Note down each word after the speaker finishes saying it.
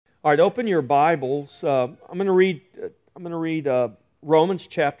All right, open your Bibles. I'm going to read Romans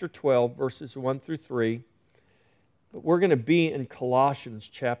chapter 12, verses 1 through 3. But we're going to be in Colossians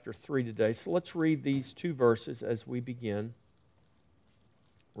chapter 3 today. So let's read these two verses as we begin.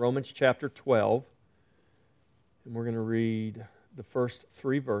 Romans chapter 12. And we're going to read the first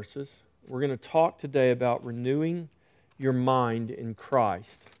three verses. We're going to talk today about renewing your mind in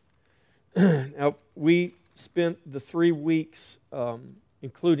Christ. Now, we spent the 3 weeks,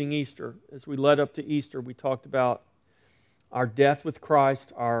 including Easter. As we led up to Easter, we talked about our death with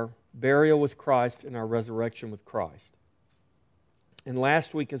Christ, our burial with Christ, and our resurrection with Christ. And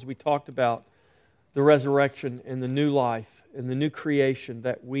last week, as we talked about the resurrection and the new life and the new creation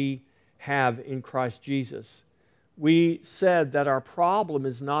that we have in Christ Jesus, we said that our problem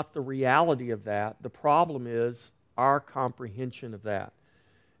is not the reality of that. The problem is our comprehension of that.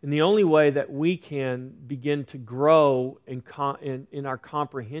 And the only way that we can begin to grow in our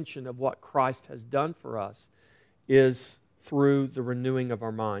comprehension of what Christ has done for us is through the renewing of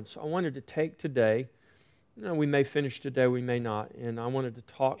our minds. So I wanted to take today, we may finish today, we may not, and I wanted to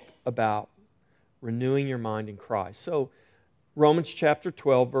talk about renewing your mind in Christ. So Romans chapter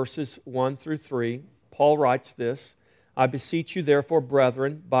 12, verses 1 through 3, Paul writes this: I beseech you therefore,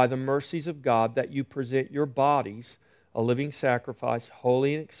 brethren, by the mercies of God, that you present your bodies a living sacrifice,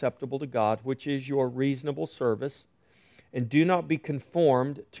 holy and acceptable to God, which is your reasonable service. And do not be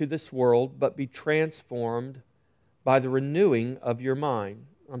conformed to this world, but be transformed by the renewing of your mind.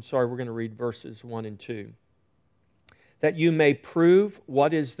 We're going to read verses 1 and 2. That you may prove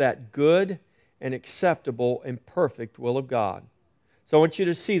what is that good and acceptable and perfect will of God. So I want you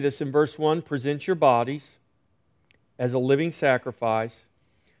to see this in verse 1. Present your bodies as a living sacrifice,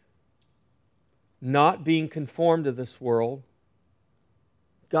 not being conformed to this world.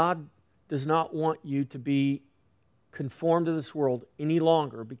 God does not want you to be conformed to this world any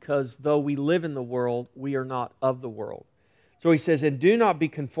longer, because though we live in the world, we are not of the world. So he says, and do not be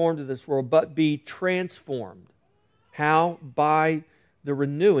conformed to this world, but be transformed. How? By the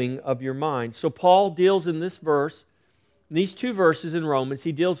renewing of your mind. So Paul deals in this verse, in these two verses in Romans,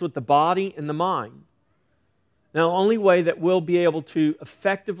 he deals with the body and the mind. Now, the only way that we'll be able to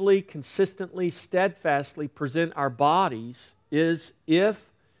effectively, consistently, steadfastly present our bodies is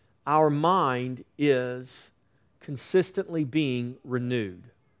if our mind is consistently being renewed.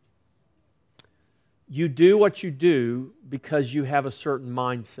 You do what you do because you have a certain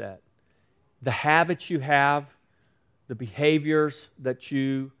mindset. The habits you have, the behaviors that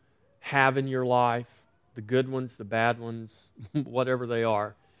you have in your life, the good ones, the bad ones, whatever they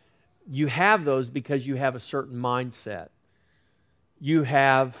are, you have those because you have a certain mindset. You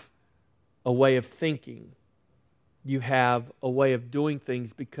have a way of thinking. You have a way of doing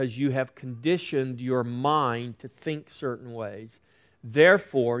things because you have conditioned your mind to think certain ways.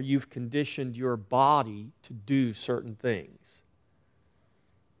 Therefore, you've conditioned your body to do certain things.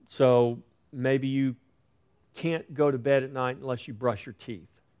 So maybe you can't go to bed at night unless you brush your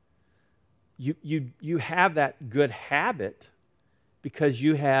teeth. You have that good habit because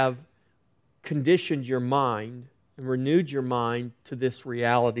you have conditioned your mind and renewed your mind to this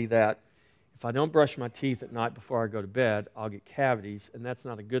reality that if I don't brush my teeth at night before I go to bed, I'll get cavities, and that's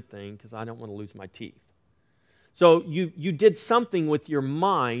not a good thing because I don't want to lose my teeth. So you did something with your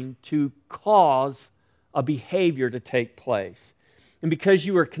mind to cause a behavior to take place. And because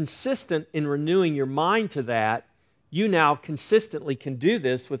you are consistent in renewing your mind to that, you now consistently can do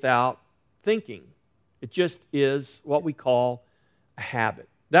this without thinking. It just is what we call a habit.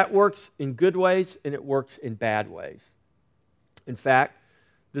 That works in good ways and it works in bad ways. In fact,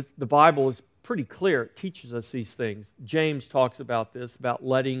 the Bible is pretty clear. It teaches us these things. James talks about this, about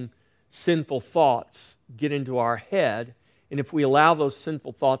letting sinful thoughts get into our head. And if we allow those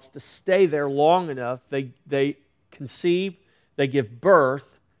sinful thoughts to stay there long enough, they conceive, they give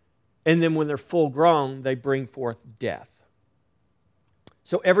birth, and then when they're full grown, they bring forth death.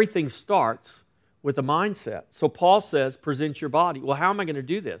 So everything starts with a mindset. So Paul says, present your body. Well, how am I going to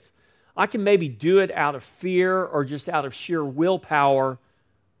do this? I can maybe do it out of fear or just out of sheer willpower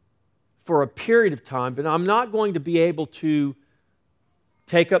for a period of time, but I'm not going to be able to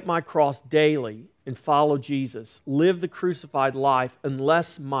take up my cross daily and follow Jesus, live the crucified life,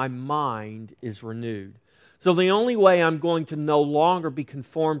 unless my mind is renewed. So the only way I'm going to no longer be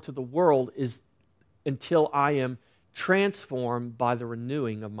conformed to the world is until I am transformed by the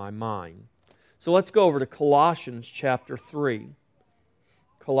renewing of my mind. So let's go over to Colossians chapter 3.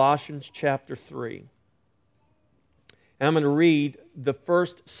 Colossians chapter 3. And I'm going to read the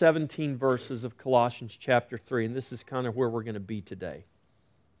first 17 verses of Colossians chapter 3, and this is kind of where we're going to be today.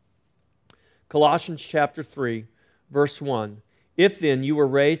 Colossians chapter 3, verse 1. If then you were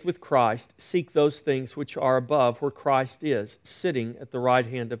raised with Christ, seek those things which are above, where Christ is, sitting at the right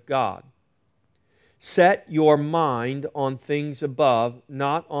hand of God. Set your mind on things above,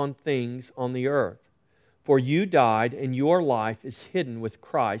 not on things on the earth. For you died, and your life is hidden with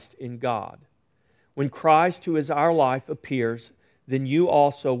Christ in God. When Christ, who is our life, appears, then you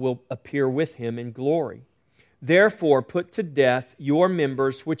also will appear with him in glory. Therefore put to death your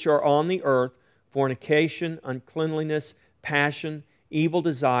members which are on the earth, fornication, uncleanliness, passion, evil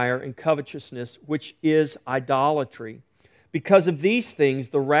desire, and covetousness, which is idolatry. Because of these things,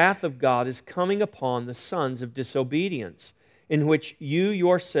 the wrath of God is coming upon the sons of disobedience, in which you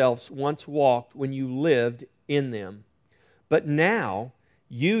yourselves once walked when you lived in them. But now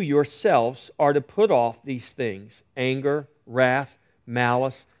you yourselves are to put off these things: anger, wrath,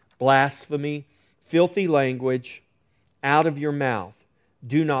 malice, blasphemy, filthy language out of your mouth.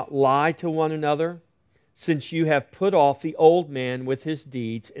 Do not lie to one another, since you have put off the old man with his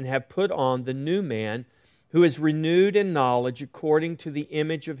deeds, and have put on the new man, who is renewed in knowledge according to the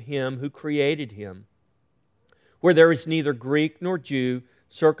image of him who created him, where there is neither Greek nor Jew,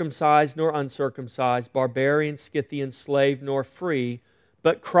 circumcised nor uncircumcised, barbarian, Scythian, slave nor free,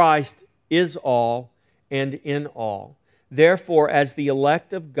 but Christ is all and in all. Therefore, as the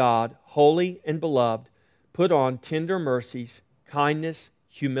elect of God, holy and beloved, put on tender mercies, kindness,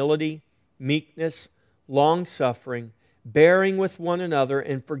 humility, meekness, long-suffering, bearing with one another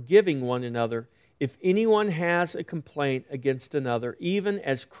and forgiving one another. If anyone has a complaint against another, even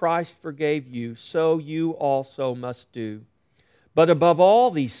as Christ forgave you, so you also must do. But above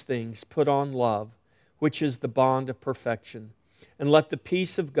all these things, put on love, which is the bond of perfection. And let the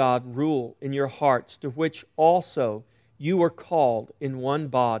peace of God rule in your hearts, to which also you were called in one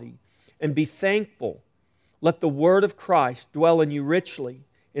body. And be thankful. Let the word of Christ dwell in you richly,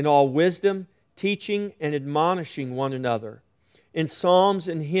 in all wisdom, teaching and admonishing one another, in psalms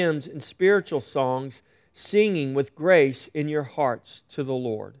and hymns and spiritual songs, singing with grace in your hearts to the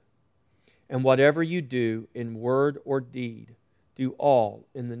Lord. And whatever you do in word or deed, do all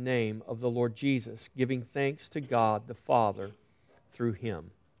in the name of the Lord Jesus, giving thanks to God the Father through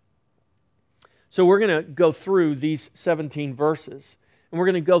him. So we're going to go through these 17 verses, and we're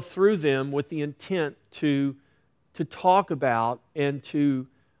going to go through them with the intent to talk about and to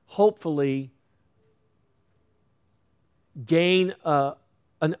hopefully gain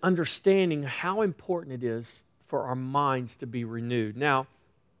an understanding how important it is for our minds to be renewed. Now,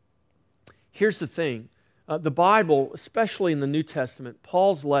 here's the thing. The Bible, especially in the New Testament,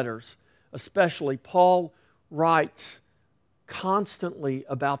 Paul's letters especially, Paul writes constantly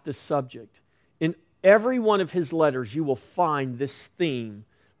about this subject. In every one of his letters, you will find this theme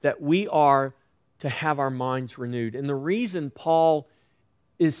that we are to have our minds renewed. And the reason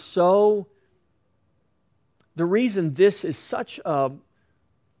this is such a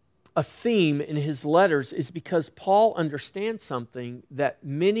theme in his letters is because Paul understands something that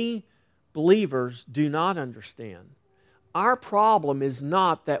many believers do not understand. Our problem is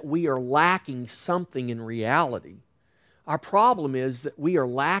not that we are lacking something in reality. Our problem is that we are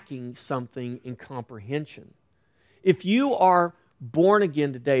lacking something in comprehension. If you are born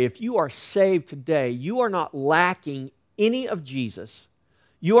again today, if you are saved today, you are not lacking any of Jesus.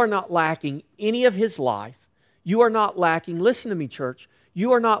 You are not lacking any of his life. You are not lacking, listen to me, church,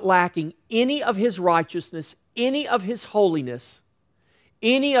 you are not lacking any of his righteousness, any of his holiness,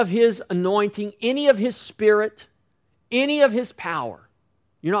 any of his anointing, any of his spirit, any of his power.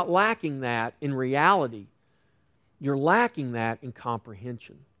 You're not lacking that in reality. You're lacking that in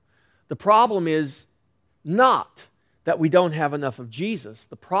comprehension. The problem is not that we don't have enough of Jesus.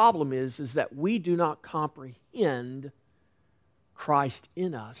 The problem is that we do not comprehend Christ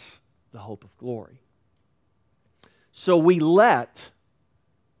in us, the hope of glory. So we let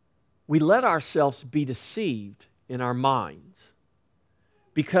ourselves be deceived in our minds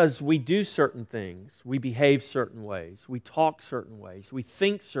because we do certain things, we behave certain ways, we talk certain ways, we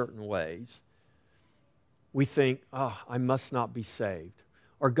think certain ways. We think, I must not be saved.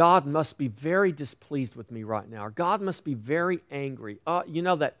 Or God must be very displeased with me right now. Or God must be very angry.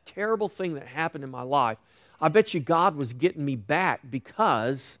 That terrible thing that happened in my life, I bet you God was getting me back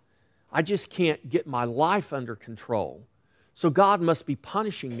because I just can't get my life under control. So God must be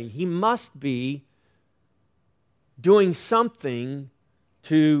punishing me. He must be doing something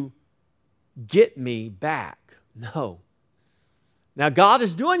to get me back. No. Now, God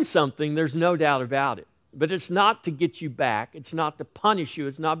is doing something, there's no doubt about it. But it's not to get you back. It's not to punish you.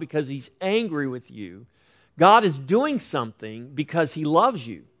 It's not because He's angry with you. God is doing something because He loves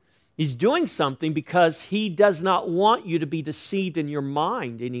you. He's doing something because He does not want you to be deceived in your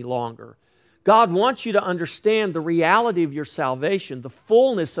mind any longer. God wants you to understand the reality of your salvation, the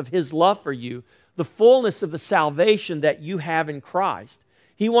fullness of His love for you, the fullness of the salvation that you have in Christ.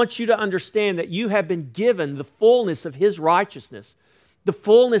 He wants you to understand that you have been given the fullness of His righteousness, the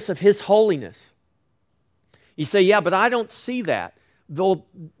fullness of His holiness. You say, yeah, but I don't see that. Though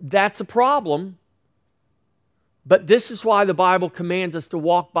that's a problem. But this is why the Bible commands us to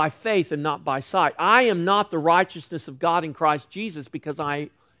walk by faith and not by sight. I am not the righteousness of God in Christ Jesus because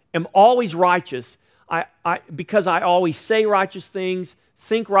I am always righteous, because I always say righteous things,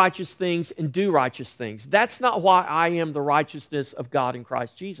 think righteous things, and do righteous things. That's not why I am the righteousness of God in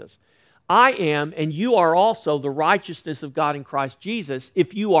Christ Jesus. I am, and you are also, the righteousness of God in Christ Jesus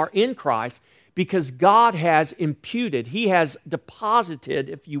if you are in Christ, because God has imputed, He has deposited,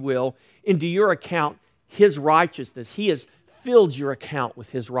 if you will, into your account His righteousness. He has filled your account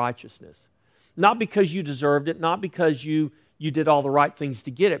with His righteousness. Not because you deserved it, not because you did all the right things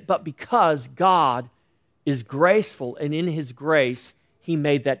to get it, but because God is graceful, and in His grace, He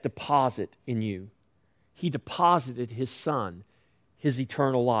made that deposit in you. He deposited His Son, His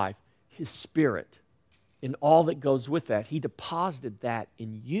eternal life, His Spirit, and all that goes with that. He deposited that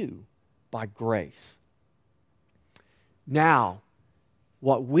in you by grace. Now,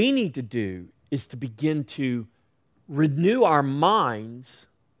 what we need to do is to begin to renew our minds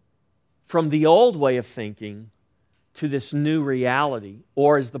from the old way of thinking to this new reality,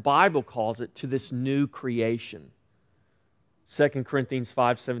 or as the Bible calls it, to this new creation. 2 Corinthians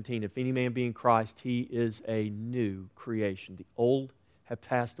 5:17, if any man be in Christ, he is a new creation. The old have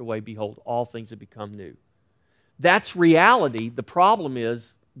passed away, behold, all things have become new. That's reality. The problem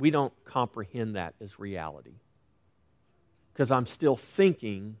is we don't comprehend that as reality because I'm still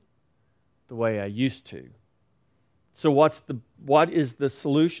thinking the way I used to. So what is the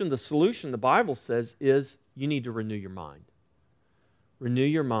solution? The solution, the Bible says, is you need to renew your mind. Renew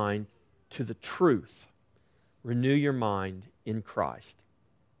your mind to the truth. Renew your mind in Christ.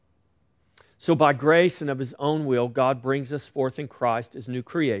 So by grace and of His own will, God brings us forth in Christ as new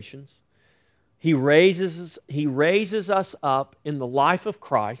creations. He raises us up in the life of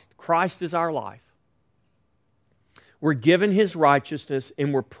Christ. Christ is our life. We're given His righteousness,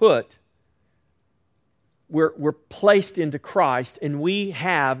 and we're placed into Christ, and we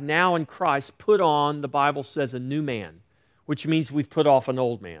have now in Christ put on, the Bible says, a new man, which means we've put off an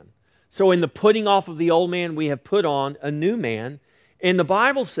old man. So in the putting off of the old man, we have put on a new man. And the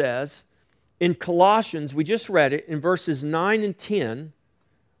Bible says in Colossians, we just read it, in verses 9 and 10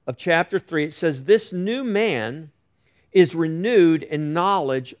 of chapter 3, it says, this new man is renewed in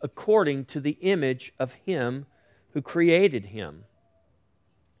knowledge according to the image of Him who created him.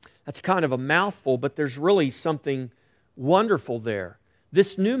 That's kind of a mouthful, but there's really something wonderful there.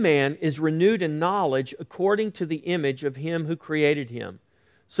 This new man is renewed in knowledge according to the image of Him who created him.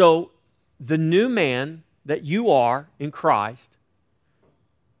 So the new man that you are in Christ,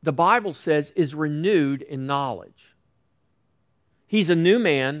 the Bible says, is renewed in knowledge. He's a new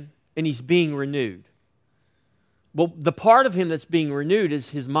man and he's being renewed. Well, the part of him that's being renewed is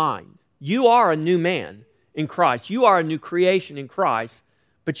his mind. You are a new man in Christ. You are a new creation in Christ,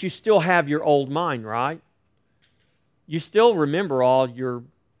 but you still have your old mind, right? You still remember all your...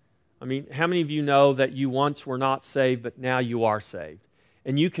 how many of you know that you once were not saved, but now you are saved?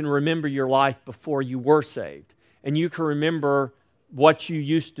 And you can remember your life before you were saved. And you can remember what you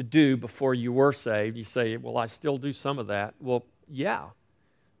used to do before you were saved. You say, well, I still do some of that. Well, yeah.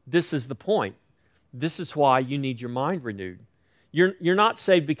 This is the point. This is why you need your mind renewed. You're not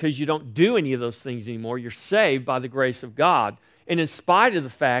saved because you don't do any of those things anymore. You're saved by the grace of God. And in spite of the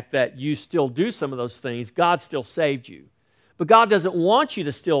fact that you still do some of those things, God still saved you. But God doesn't want you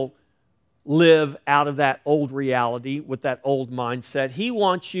to still live out of that old reality with that old mindset. He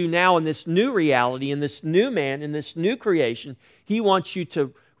wants you now in this new reality, in this new man, in this new creation. He wants you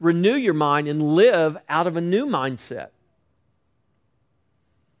to renew your mind and live out of a new mindset.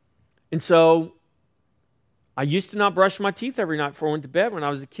 And so I used to not brush my teeth every night before I went to bed when I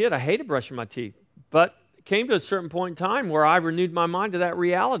was a kid. I hated brushing my teeth. But it came to a certain point in time where I renewed my mind to that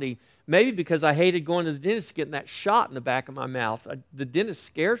reality, maybe because I hated going to the dentist, getting that shot in the back of my mouth. The dentist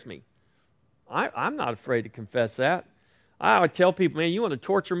scares me. I'm not afraid to confess that. I would tell people, man, you want to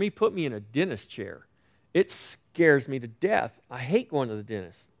torture me? Put me in a dentist chair. It scares me to death. I hate going to the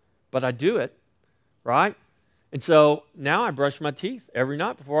dentist, but I do it, right? And so now I brush my teeth every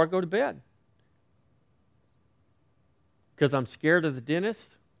night before I go to bed. Because I'm scared of the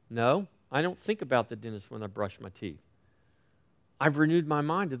dentist? No, I don't think about the dentist when I brush my teeth. I've renewed my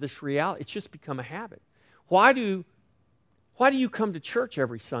mind to this reality. It's just become a habit. Why do you come to church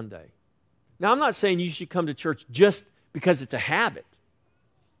every Sunday? Now, I'm not saying you should come to church just because it's a habit.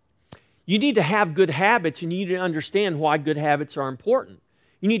 You need to have good habits, and you need to understand why good habits are important.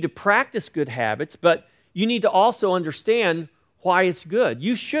 You need to practice good habits, but you need to also understand why it's good.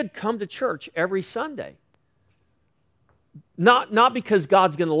 You should come to church every Sunday. Not because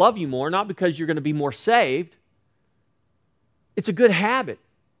God's going to love you more, not because you're going to be more saved. It's a good habit.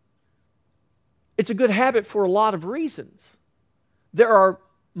 It's a good habit for a lot of reasons. There are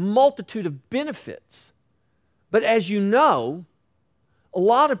multitude of benefits. But as you know, a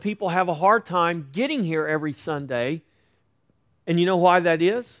lot of people have a hard time getting here every Sunday. And you know why that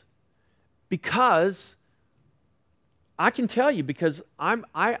is? Because I can tell you, because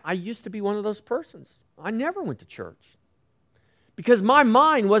I used to be one of those persons. I never went to church. Because my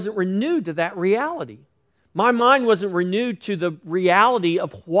mind wasn't renewed to that reality. My mind wasn't renewed to the reality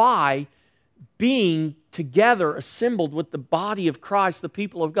of why being together, assembled with the body of Christ, the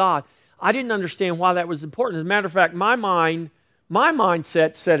people of God, I didn't understand why that was important. As a matter of fact, my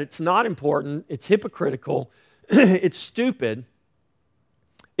mindset said it's not important, it's hypocritical, it's stupid,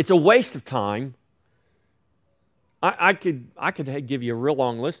 it's a waste of time. I could give you a real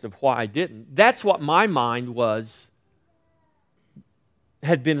long list of why I didn't. That's what my mind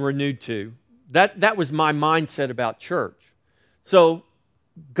had been renewed to. That was my mindset about church. So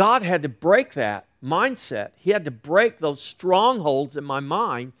God had to break that mindset. He had to break those strongholds in my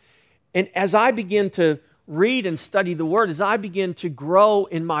mind. And as I began to read and study the Word, as I began to grow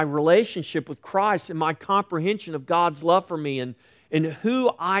in my relationship with Christ and my comprehension of God's love for me and who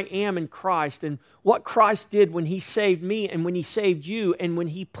I am in Christ and what Christ did when He saved me and when He saved you and when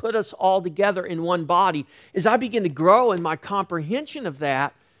He put us all together in one body, as I began to grow in my comprehension of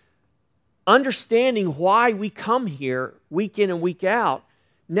that, understanding why we come here week in and week out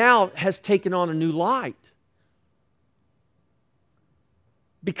now has taken on a new light.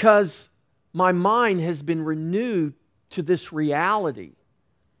 Because my mind has been renewed to this reality.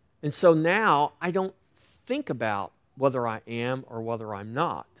 And so now I don't think about whether I am or whether I'm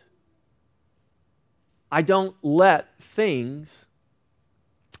not. I don't let things,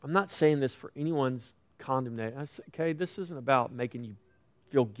 I'm not saying this for anyone's condemnation. Okay, this isn't about making you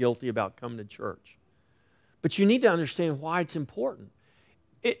feel guilty about coming to church. But you need to understand why it's important.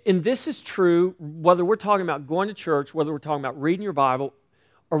 And this is true whether we're talking about going to church, whether we're talking about reading your Bible,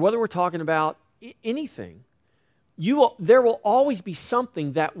 or whether we're talking about anything. There will always be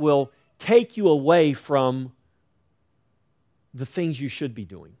something that will take you away from the things you should be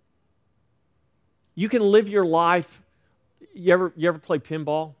doing. You can live your life. You ever play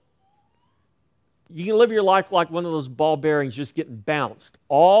pinball? You can live your life like one of those ball bearings just getting bounced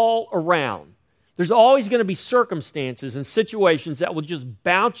all around. There's always going to be circumstances and situations that will just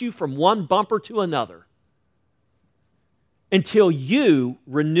bounce you from one bumper to another until you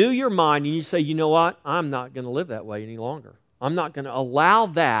renew your mind and you say, you know what? I'm not going to live that way any longer. I'm not going to allow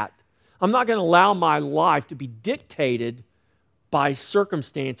that. I'm not going to allow my life to be dictated by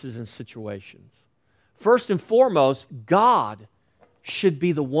circumstances and situations. First and foremost, God should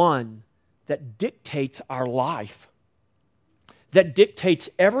be the one that dictates our life, that dictates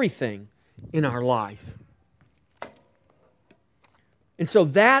everything in our life. And so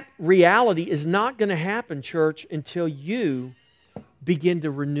that reality is not going to happen, church, until you begin to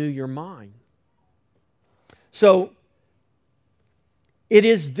renew your mind. So it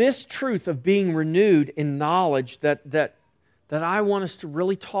is this truth of being renewed in knowledge that I want us to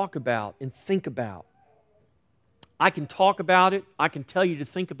really talk about and think about. I can talk about it, I can tell you to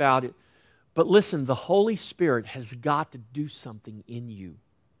think about it, but listen, the Holy Spirit has got to do something in you.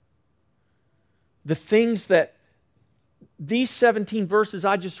 The things that these 17 verses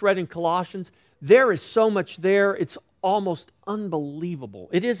I just read in Colossians, there is so much there, it's almost unbelievable.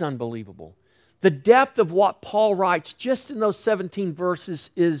 It is unbelievable. The depth of what Paul writes just in those 17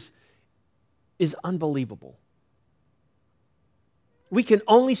 verses is unbelievable. We can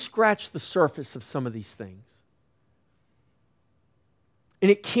only scratch the surface of some of these things. And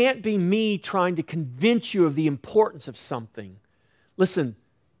it can't be me trying to convince you of the importance of something. Listen,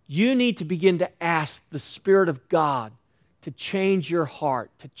 you need to begin to ask the Spirit of God to change your heart,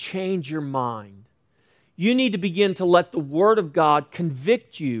 to change your mind. You need to begin to let the Word of God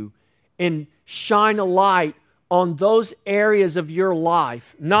convict you and shine a light on those areas of your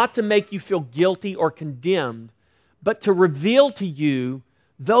life, not to make you feel guilty or condemned, but to reveal to you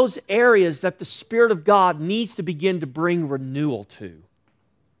those areas that the Spirit of God needs to begin to bring renewal to.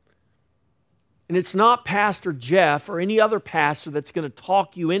 And it's not Pastor Jeff or any other pastor that's going to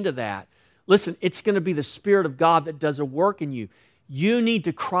talk you into that. Listen, it's going to be the Spirit of God that does a work in you. You need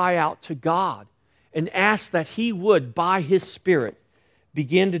to cry out to God and ask that He would, by His Spirit,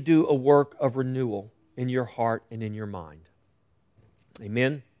 begin to do a work of renewal in your heart and in your mind.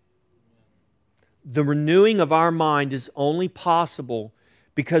 Amen? The renewing of our mind is only possible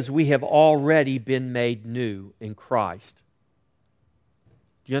because we have already been made new in Christ.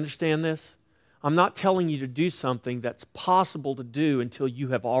 Do you understand this? I'm not telling you to do something that's possible to do until you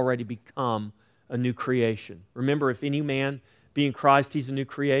have already become a new creation. Remember, if any man be in Christ, he's a new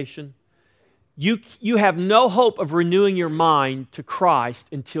creation. You have no hope of renewing your mind to Christ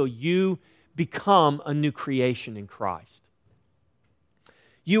until you become a new creation in Christ.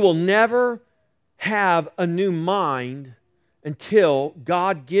 You will never have a new mind until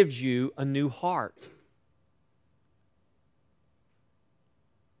God gives you a new heart.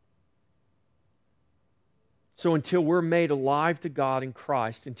 So until we're made alive to God in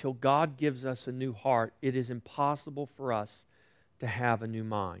Christ, until God gives us a new heart, it is impossible for us to have a new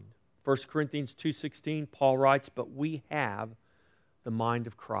mind. 1 Corinthians 2:16, Paul writes, "But we have the mind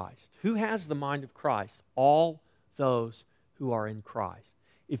of Christ." Who has the mind of Christ? All those who are in Christ.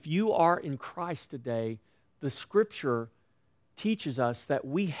 If you are in Christ today, the Scripture teaches us that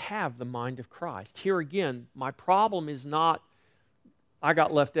we have the mind of Christ. Here again, my problem is not, I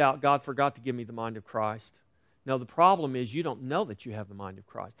got left out, God forgot to give me the mind of Christ. No, the problem is you don't know that you have the mind of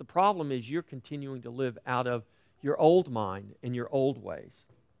Christ. The problem is you're continuing to live out of your old mind and your old ways.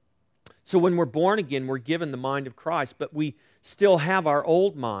 So when we're born again, we're given the mind of Christ, but we still have our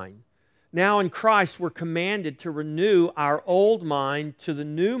old mind. Now in Christ, we're commanded to renew our old mind to the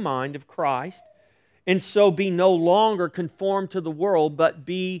new mind of Christ, and so be no longer conformed to the world, but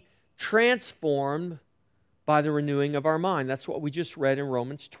be transformed by the renewing of our mind. That's what we just read in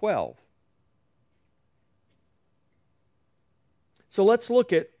Romans 12. So let's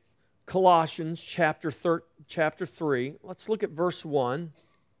look at Colossians chapter 3. Let's look at verse 1.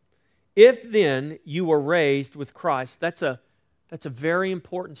 If then you were raised with Christ, that's a very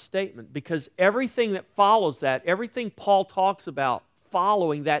important statement, because everything that follows that, everything Paul talks about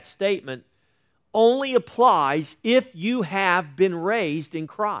following that statement, only applies if you have been raised in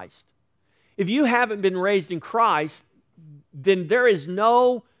Christ. If you haven't been raised in Christ, then there's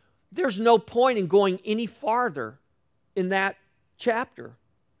no point in going any farther in that chapter.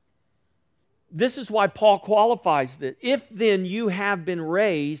 This is why Paul qualifies that. If then you have been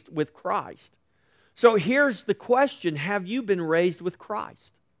raised with Christ. So here's the question: have you been raised with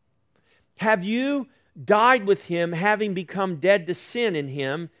Christ? Have you died with Him, having become dead to sin in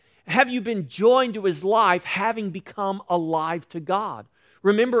Him? Have you been joined to His life, having become alive to God?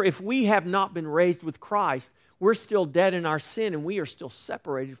 Remember, if we have not been raised with Christ, we're still dead in our sin and we are still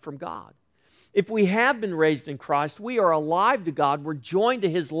separated from God. If we have been raised in Christ, we are alive to God, we're joined to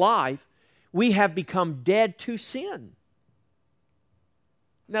His life, we have become dead to sin.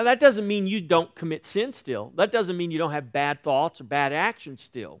 Now, that doesn't mean you don't commit sin still. That doesn't mean you don't have bad thoughts or bad actions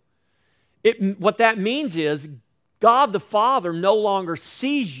still. What that means is God the Father no longer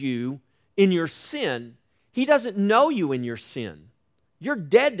sees you in your sin. He doesn't know you in your sin. You're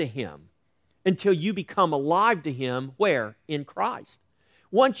dead to Him until you become alive to Him. Where? In Christ.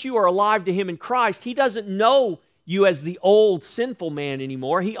 Once you are alive to Him in Christ, He doesn't know you as the old sinful man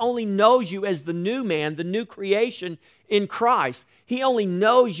anymore. He only knows you as the new man, the new creation in Christ. He only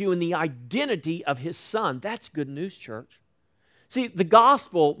knows you in the identity of His Son. That's good news, church. See, the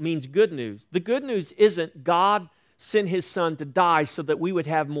gospel means good news. The good news isn't God sent His Son to die so that we would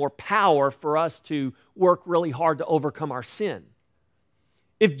have more power for us to work really hard to overcome our sin.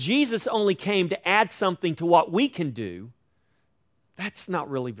 If Jesus only came to add something to what we can do, that's not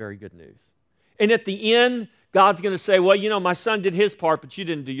really very good news. And at the end, God's going to say, well, you know, my son did his part, but you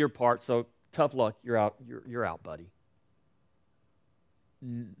didn't do your part, so tough luck, you're out, you're out, buddy.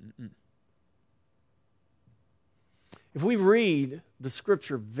 If we read the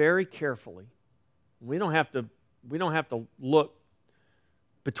Scripture very carefully, we don't have to look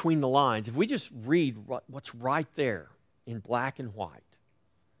between the lines. If we just read what's right there in black and white,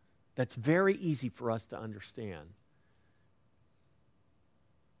 that's very easy for us to understand.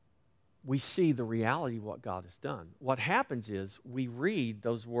 We see the reality of what God has done. What happens is we read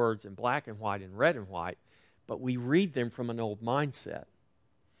those words in black and white and red and white, but we read them from an old mindset.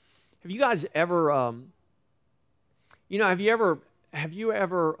 Have you guys ever, did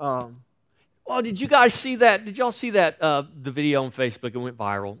you guys see that? Did y'all see that, the video on Facebook that went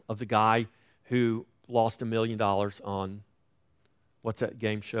viral of the guy who lost $1 million on, what's that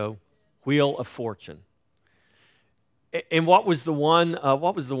game show? Wheel of Fortune. And what was the one,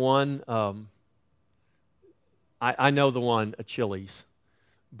 I know the one, Chili's.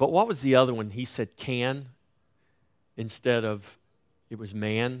 But what was the other one? He said can instead of, it was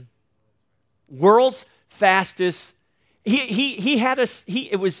man. World's fastest. He had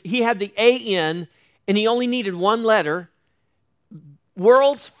the A-N, and he only needed one letter.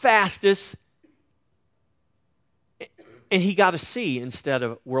 World's fastest and he got a C instead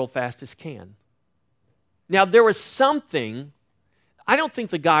of world fastest can. Now, there was something, I don't think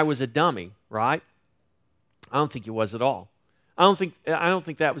the guy was a dummy, right? I don't think he was at all. I don't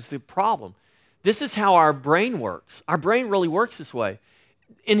think that was the problem. This is how our brain works. Our brain really works this way.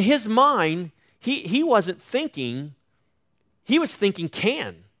 In his mind, he wasn't thinking, he was thinking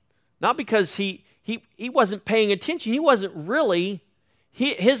can. Not because he wasn't paying attention. He wasn't really,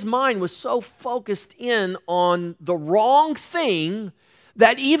 his mind was so focused in on the wrong thing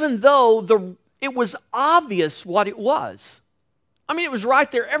that even though it was obvious what it was. I mean, it was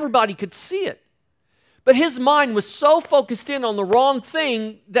right there. Everybody could see it. But his mind was so focused in on the wrong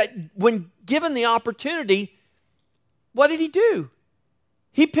thing that when given the opportunity, what did he do?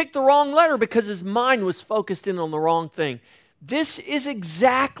 He picked the wrong letter because his mind was focused in on the wrong thing. This is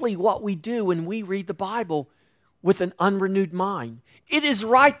exactly what we do when we read the Bible with an unrenewed mind. It is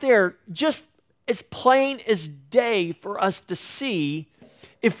right there, just as plain as day for us to see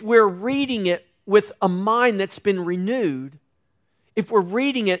if we're reading it with a mind that's been renewed, if we're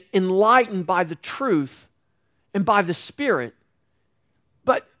reading it enlightened by the truth and by the Spirit.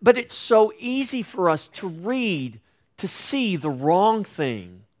 But it's so easy for us to read, to see the wrong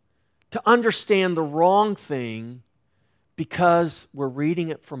thing, to understand the wrong thing, because we're reading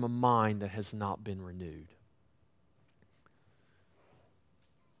it from a mind that has not been renewed.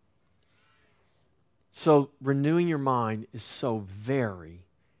 So renewing your mind is so very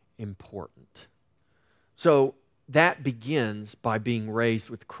important. So that begins by being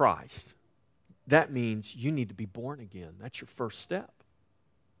raised with Christ. That means you need to be born again. That's your first step.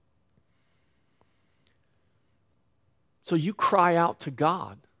 So you cry out to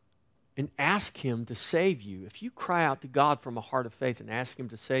God and ask Him to save you. If you cry out to God from a heart of faith and ask Him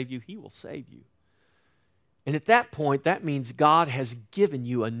to save you, He will save you. And at that point, that means God has given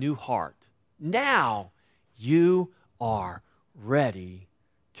you a new heart. Now you are ready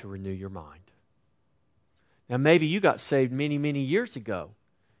to renew your mind. Now maybe you got saved many, many years ago.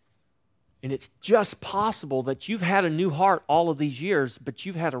 And it's just possible that you've had a new heart all of these years, but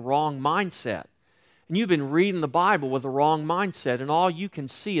you've had a wrong mindset. And you've been reading the Bible with a wrong mindset, and all you can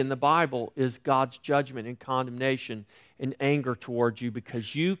see in the Bible is God's judgment and condemnation and anger towards you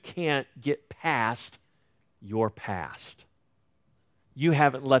because you can't get past your past. You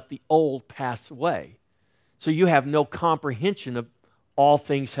haven't let the old pass away. So you have no comprehension of all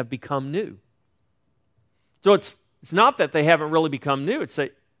things have become new. So it's not that they haven't really become new. It's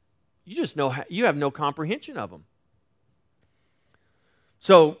that you just know you have no comprehension of them.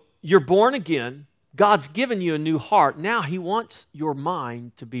 So you're born again. God's given you a new heart. Now He wants your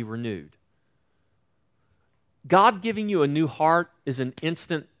mind to be renewed. God giving you a new heart is an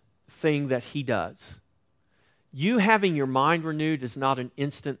instant thing that He does. You having your mind renewed is not an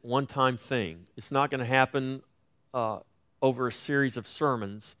instant, one-time thing. It's not going to happen over a series of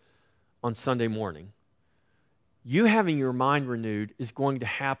sermons on Sunday morning. You having your mind renewed is going to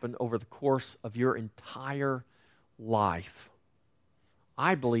happen over the course of your entire life.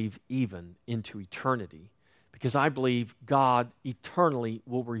 I believe even into eternity, because I believe God eternally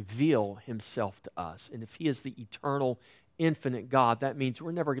will reveal Himself to us. And if He is the eternal, infinite God, that means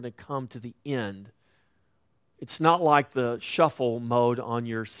we're never going to come to the end. It's not like the shuffle mode on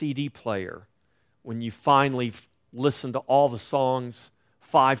your CD player. When you finally listen to all the songs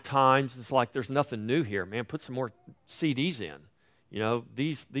 5 times, it's like there's nothing new here, man. Put some more CDs in. You know,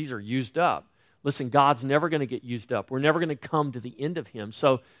 these are used up. Listen, God's never going to get used up. We're never going to come to the end of Him.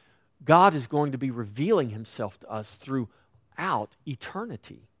 So God is going to be revealing Himself to us throughout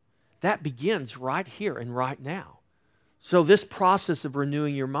eternity. That begins right here and right now. So this process of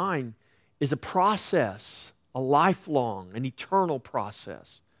renewing your mind is a process, a lifelong, an eternal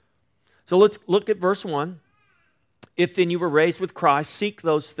process. So let's look at verse 1. If then you were raised with Christ, seek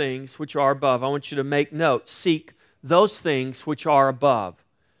those things which are above. I want you to make note. Seek those things which are above.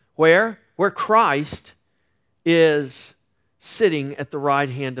 Where? Where Christ is sitting at the right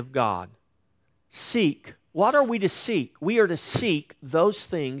hand of God. Seek. What are we to seek? We are to seek those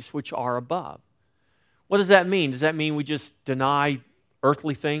things which are above. What does that mean? Does that mean we just deny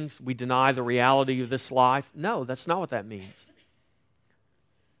earthly things? We deny the reality of this life? No, that's not what that means.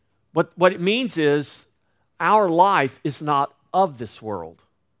 What it means is our life is not of this world.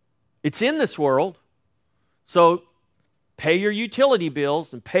 It's in this world. So pay your utility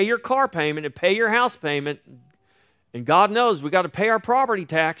bills and pay your car payment and pay your house payment. And God knows we got to pay our property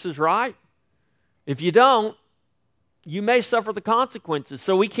taxes, right? If you don't, you may suffer the consequences.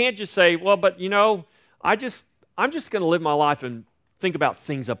 So we can't just say, well, but you know, I'm just going to live my life and think about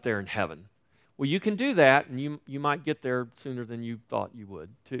things up there in heaven. Well, you can do that, and you might get there sooner than you thought you would,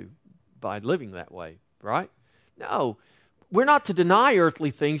 too, by living that way, right? No, we're not to deny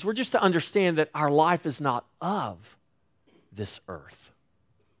earthly things. We're just to understand that our life is not of this earth.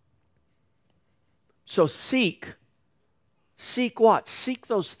 So seek what? Seek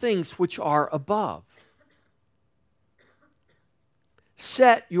those things which are above.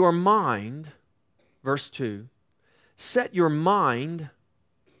 Set your mind, verse 2, set your mind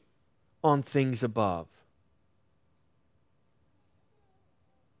on things above.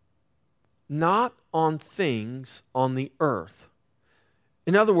 Not on things on the earth.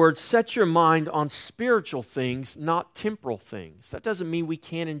 In other words, set your mind on spiritual things, not temporal things. That doesn't mean we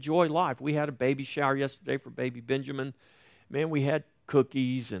can't enjoy life. We had a baby shower yesterday for baby Benjamin. Man, we had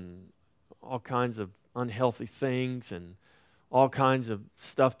cookies and all kinds of unhealthy things and all kinds of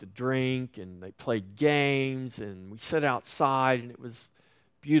stuff to drink, and they played games, and we sat outside, and it was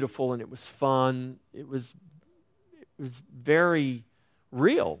beautiful, and it was fun. It was very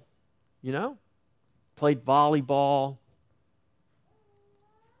real, you know? Played volleyball.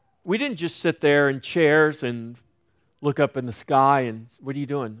 We didn't just sit there in chairs and look up in the sky and, what are you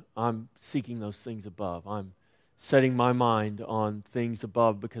doing? I'm seeking those things above. I'm setting my mind on things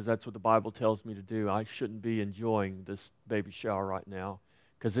above because that's what the Bible tells me to do. I shouldn't be enjoying this baby shower right now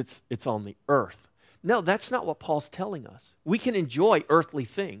because it's on the earth. No, that's not what Paul's telling us. We can enjoy earthly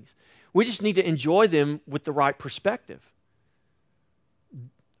things. We just need to enjoy them with the right perspective.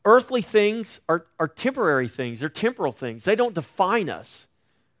 Earthly things are temporary things. They're temporal things. They don't define us.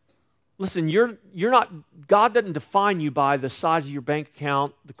 Listen, you're not, God doesn't define you by the size of your bank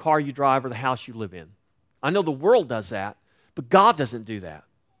account, the car you drive, or the house you live in. I know the world does that, but God doesn't do that.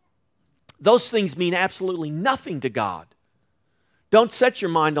 Those things mean absolutely nothing to God. Don't set your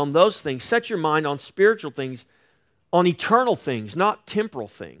mind on those things. Set your mind on spiritual things, on eternal things, not temporal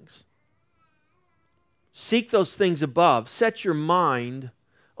things. Seek those things above. Set your mind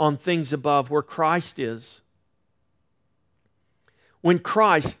on things above where Christ is. When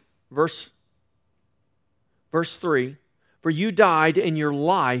Christ, verse 3, for you died and your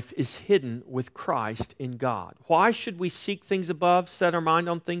life is hidden with Christ in God. Why should we seek things above, set our mind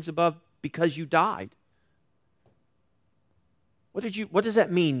on things above? Because you died. What does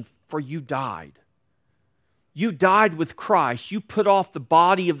that mean, for you died? You died with Christ. You put off the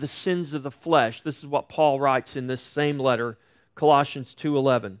body of the sins of the flesh. This is what Paul writes in this same letter, Colossians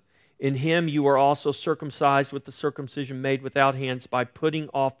 2:11. In him you are also circumcised with the circumcision made without hands by putting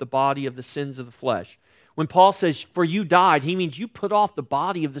off the body of the sins of the flesh. When Paul says, for you died, he means you put off the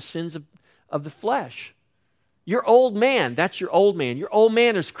body of the sins of the flesh. Your old man, that's your old man. Your old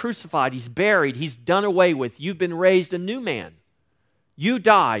man is crucified. He's buried. He's done away with. You've been raised a new man. You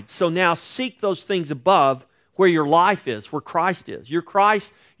died. So now seek those things above where your life is, where Christ is.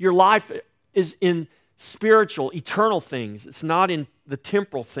 Your life is in spiritual, eternal things. It's not in the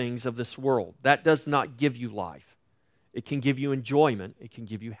temporal things of this world. That does not give you life. It can give you enjoyment. It can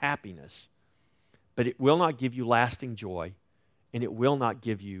give you happiness. But it will not give you lasting joy, and it will not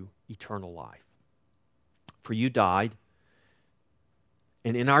give you eternal life. For you died,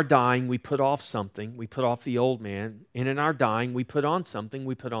 and in our dying we put off something. We put off the old man, and in our dying we put on something.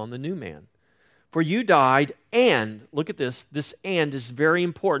 We put on the new man. For you died, and, look at this and is very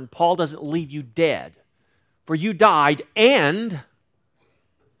important. Paul doesn't leave you dead. For you died, and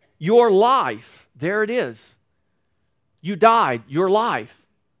your life, there it is. You died, your life.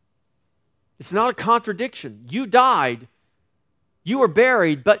 It's not a contradiction. You died, you were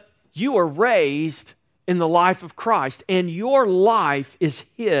buried, but you were raised in the life of Christ. And your life is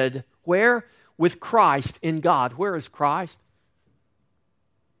hid, where? With Christ in God. Where is Christ?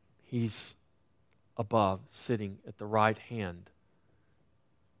 He's above, sitting at the right hand.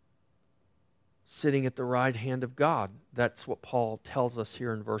 Sitting at the right hand of God. That's what Paul tells us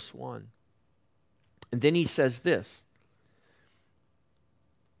here in verse 1. And then he says this.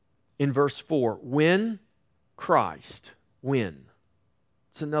 In verse 4, when Christ, when.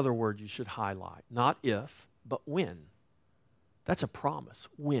 It's another word you should highlight. Not if, but when. That's a promise.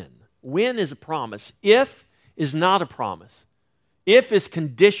 When. When is a promise. If is not a promise. If is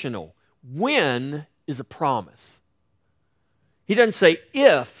conditional. When is a promise. He doesn't say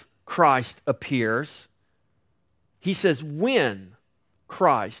if Christ appears. He says when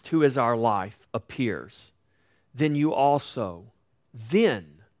Christ, who is our life, appears, then you also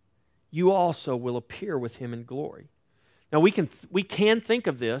will appear with him in glory. Now we can think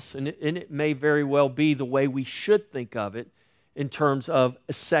of this, and it may very well be the way we should think of it in terms of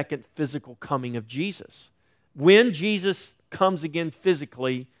a second physical coming of Jesus. When Jesus comes again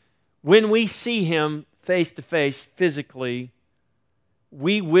physically, when we see him face to face physically,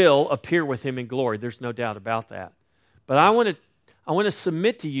 we will appear with him in glory. There's no doubt about that. But I want to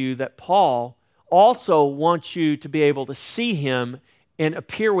submit to you that Paul also wants you to be able to see Him and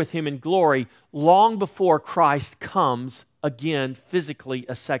appear with Him in glory long before Christ comes again physically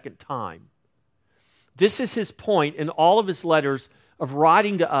a second time. This is His point in all of His letters of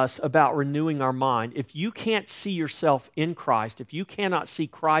writing to us about renewing our mind. If you can't see yourself in Christ, if you cannot see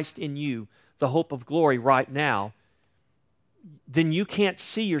Christ in you, the hope of glory right now, then you can't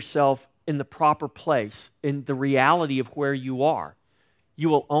see yourself in the proper place, in the reality of where you are. You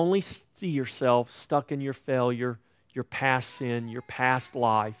will only see yourself stuck in your failure, your past sin, your past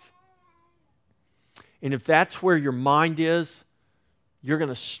life. And if that's where your mind is, you're going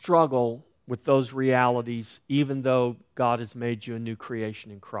to struggle with those realities, even though God has made you a new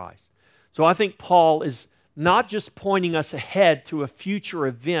creation in Christ. So I think Paul is not just pointing us ahead to a future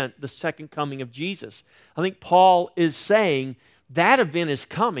event, the second coming of Jesus. I think Paul is saying that event is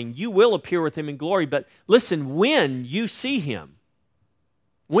coming. You will appear with Him in glory, but listen, when you see Him.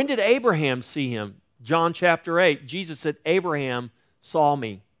 When did Abraham see Him? John chapter 8, Jesus said, Abraham saw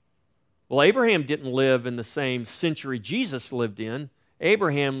me. Well, Abraham didn't live in the same century Jesus lived in.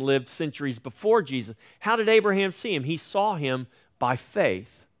 Abraham lived centuries before Jesus. How did Abraham see Him? He saw Him by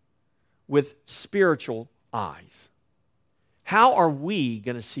faith with spiritual eyes. How are we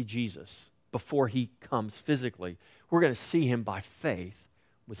going to see Jesus before He comes physically? We're going to see Him by faith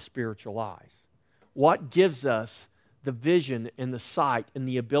with spiritual eyes. What gives us the vision and the sight and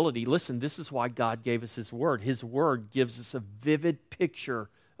the ability? Listen, this is why God gave us His Word. His Word gives us a vivid picture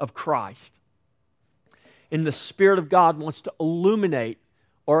of Christ. And the Spirit of God wants to illuminate,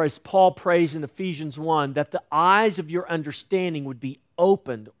 or as Paul prays in Ephesians 1, that the eyes of your understanding would be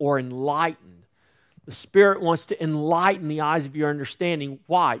opened or enlightened. The Spirit wants to enlighten the eyes of your understanding.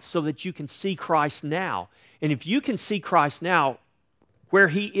 Why? So that you can see Christ now. And if you can see Christ now where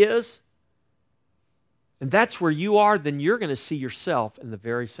He is, and that's where you are, then you're going to see yourself in the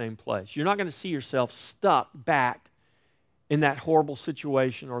very same place. You're not going to see yourself stuck back in that horrible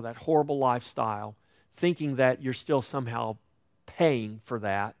situation or that horrible lifestyle, thinking that you're still somehow paying for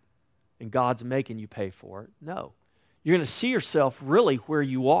that and God's making you pay for it. No. You're going to see yourself really where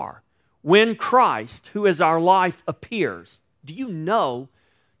you are. When Christ, who is our life, appears, do you know,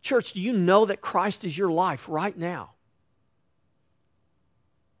 church, do you know that Christ is your life right now?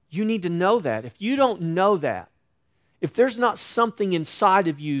 You need to know that. If you don't know that, if there's not something inside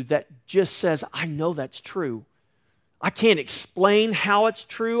of you that just says, I know that's true, I can't explain how it's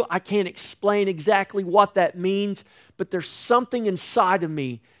true, I can't explain exactly what that means, but there's something inside of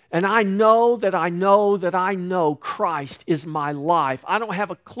me, and I know that I know that I know Christ is my life. I don't have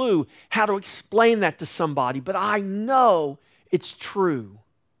a clue how to explain that to somebody, but I know it's true.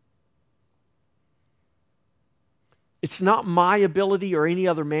 It's not my ability or any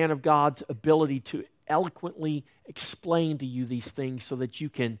other man of God's ability to eloquently explain to you these things so that you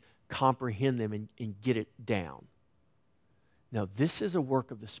can comprehend them and get it down. No, this is a work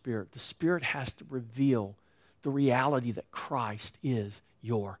of the Spirit. The Spirit has to reveal the reality that Christ is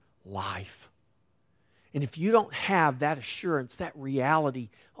your life. And if you don't have that assurance, that reality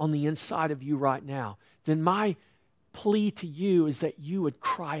on the inside of you right now, then my plea to you is that you would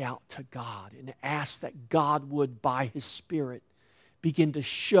cry out to God and ask that God would, by His Spirit, begin to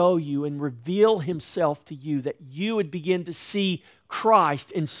show you and reveal Himself to you, that you would begin to see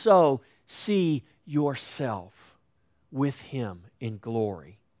Christ and so see yourself with Him in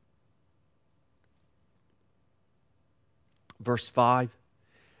glory. Verse 5,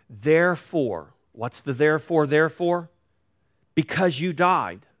 therefore, what's the therefore? Therefore, because you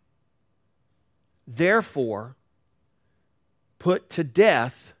died, therefore, put to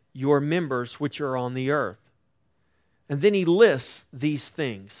death your members which are on the earth. And then he lists these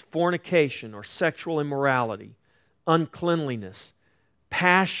things: fornication or sexual immorality, uncleanliness,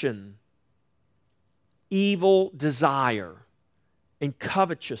 passion, evil desire, and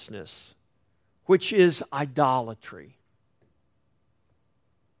covetousness, which is idolatry.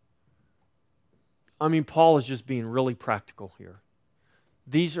 I mean, Paul is just being really practical here.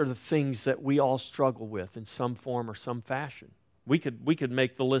 These are the things that we all struggle with in some form or some fashion. We could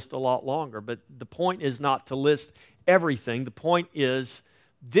make the list a lot longer, but the point is not to list everything. The point is,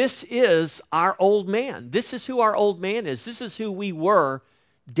 this is our old man. This is who our old man is. This is who we were,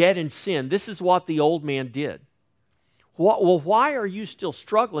 dead in sin. This is what the old man did. Well, why are you still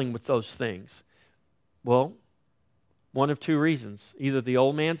struggling with those things? Well, one of two reasons. Either the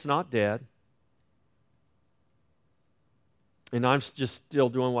old man's not dead, and I'm just still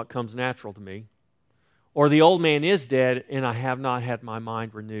doing what comes natural to me, or the old man is dead and I have not had my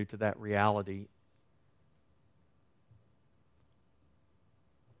mind renewed to that reality.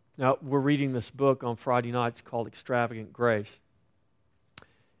 Now, we're reading this book on Friday nights called Extravagant Grace.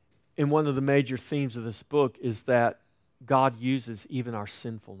 And one of the major themes of this book is that God uses even our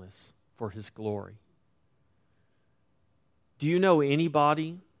sinfulness for His glory. Do you know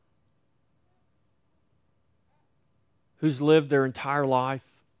anybody who's lived their entire life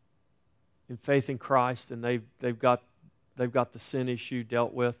in faith in Christ and they've got the sin issue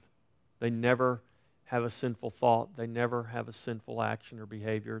dealt with? They never have a sinful thought. They never have a sinful action or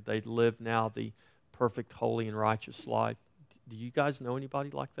behavior. They live now the perfect, holy, and righteous life. Do you guys know anybody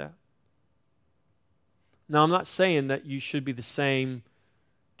like that? Now, I'm not saying that you should be the same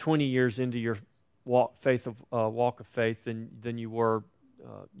 20 years into your walk of faith than you were,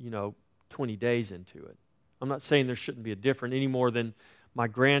 20 days into it. I'm not saying there shouldn't be a difference any more than my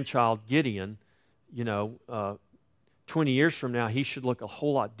grandchild Gideon, 20 years from now, he should look a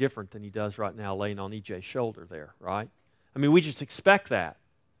whole lot different than he does right now laying on EJ's shoulder there, right? I mean, we just expect that.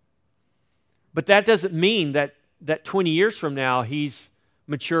 But that doesn't mean that 20 years from now he's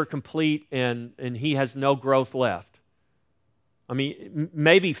mature, complete, and he has no growth left. I mean,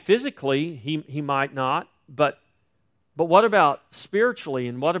 maybe physically he might not, but what about spiritually,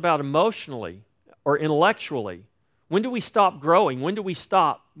 and what about emotionally or intellectually? When do we stop growing? When do we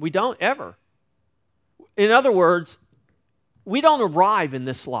stop? We don't ever. In other words, we don't arrive in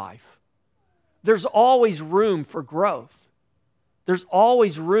this life. There's always room for growth. There's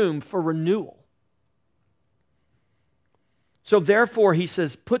always room for renewal. So therefore, he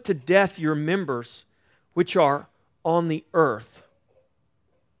says, put to death your members which are on the earth.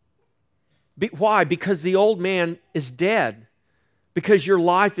 Why? Because the old man is dead. Because your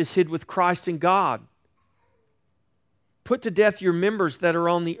life is hid with Christ in God. Put to death your members that are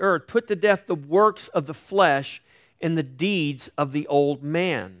on the earth. Put to death the works of the flesh and the deeds of the old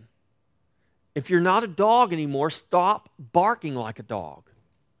man. If you're not a dog anymore, stop barking like a dog.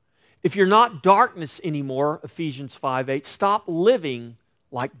 If you're not darkness anymore, Ephesians 5:8, stop living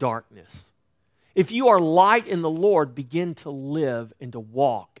like darkness. If you are light in the Lord, begin to live and to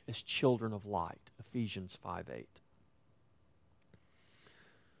walk as children of light, Ephesians 5:8.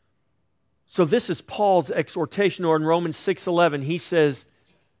 So this is Paul's exhortation, or in Romans 6:11, he says,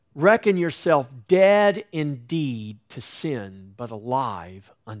 reckon yourself dead indeed to sin, but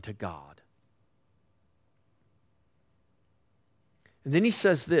alive unto God. And then he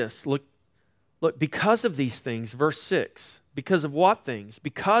says this, look, because of these things, verse 6, because of what things?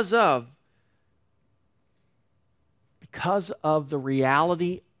 Because of the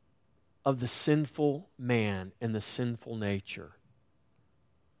reality of the sinful man and the sinful nature.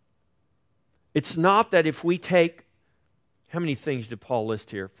 It's not that if we take, how many things did Paul list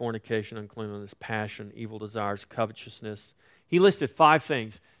here? Fornication, uncleanness, passion, evil desires, covetousness. He listed 5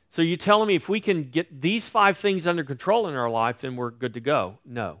 things. So you're telling me if we can get these 5 things under control in our life, then we're good to go?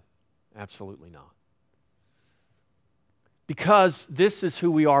 No, absolutely not. Because this is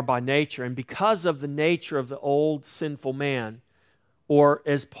who we are by nature, and because of the nature of the old sinful man, or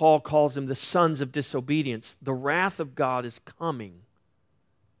as Paul calls them, the sons of disobedience, the wrath of God is coming.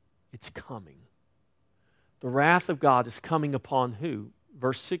 It's coming. The wrath of God is coming upon who?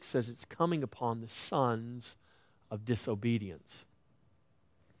 Verse 6 says it's coming upon the sons of disobedience.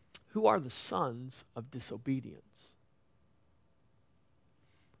 Who are the sons of disobedience?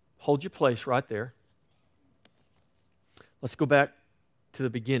 Hold your place right there. Let's go back to the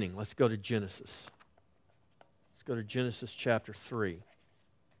beginning. Let's go to Genesis. Let's go to Genesis chapter 3.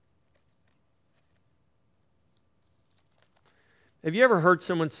 Have you ever heard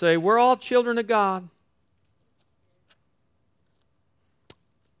someone say, we're all children of God?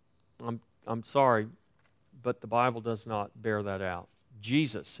 I'm sorry, but the Bible does not bear that out.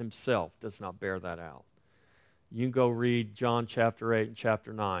 Jesus himself does not bear that out. You can go read John chapter 8 and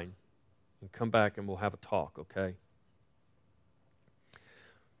chapter 9 and come back and we'll have a talk, okay?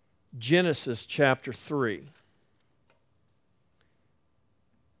 Genesis chapter 3.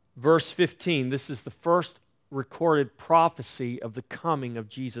 Verse 15, this is the first recorded prophecy of the coming of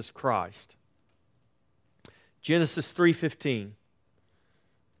Jesus Christ. Genesis 3:15.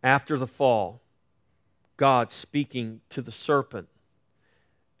 After the fall, God speaking to the serpent,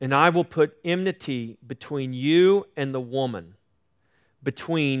 and I will put enmity between you and the woman,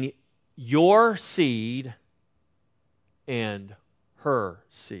 between your seed and her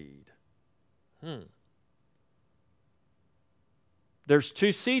seed. There's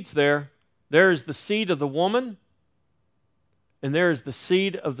 2 seeds there. There is the seed of the woman, and there is the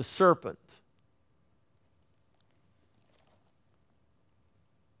seed of the serpent.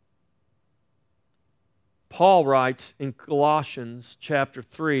 Paul writes in Colossians chapter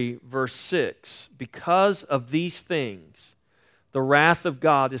 3, verse 6, because of these things, the wrath of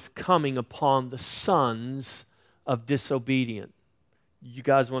God is coming upon the sons of disobedience. You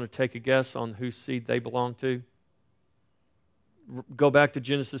guys want to take a guess on whose seed they belong to? Go back to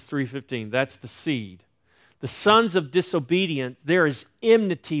Genesis 3:15. That's the seed. The sons of disobedience, there is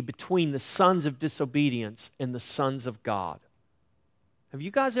enmity between the sons of disobedience and the sons of God. Have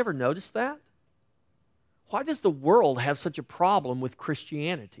you guys ever noticed that? Why does the world have such a problem with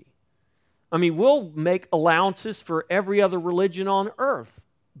Christianity? I mean, we'll make allowances for every other religion on earth,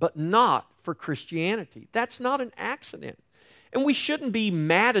 but not for Christianity. That's not an accident. And we shouldn't be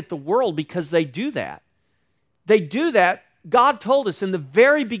mad at the world because they do that. They do that. God told us in the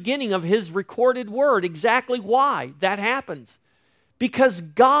very beginning of His recorded word exactly why that happens. Because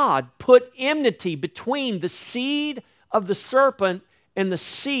God put enmity between the seed of the serpent and the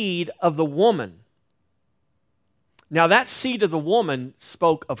seed of the woman. Now that seed of the woman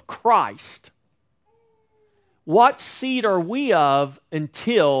spoke of Christ. What seed are we of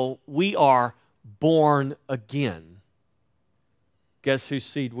until we are born again? Guess whose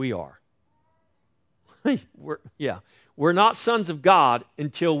seed we are? We're not sons of God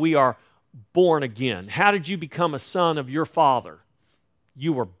until we are born again. How did you become a son of your father?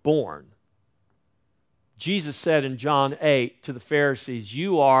 You were born. Jesus said in John 8 to the Pharisees,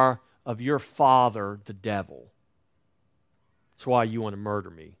 you are of your father, the devil. That's why you want to murder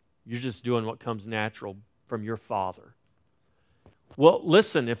me. You're just doing what comes natural from your father. Well,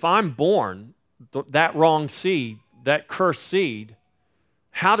 listen, if I'm born that wrong seed, that cursed seed,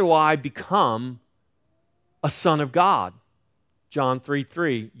 how do I become a son of God? John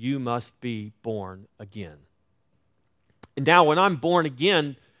 3:3, you must be born again. And now when I'm born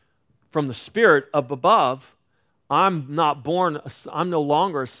again from the Spirit up above, I'm no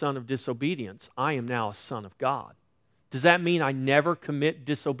longer a son of disobedience. I am now a son of God. Does that mean I never commit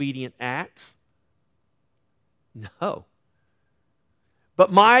disobedient acts? No.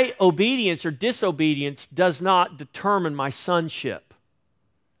 But my obedience or disobedience does not determine my sonship.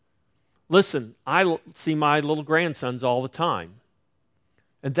 Listen, I see my little grandsons all the time,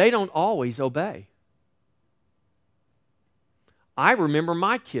 and they don't always obey. I remember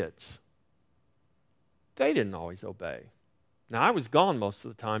my kids. They didn't always obey. Now, I was gone most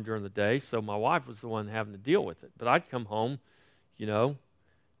of the time during the day, so my wife was the one having to deal with it. But I'd come home,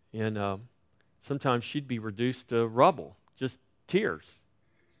 and sometimes she'd be reduced to rubble, just tears,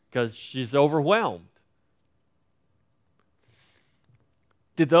 because she's overwhelmed.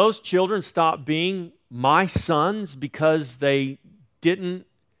 Did those children stop being my sons because they didn't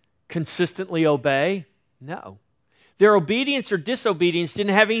consistently obey? No. Their obedience or disobedience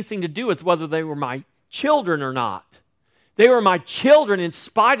didn't have anything to do with whether they were my children or not. They were my children in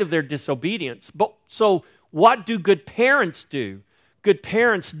spite of their disobedience. So what do good parents do? Good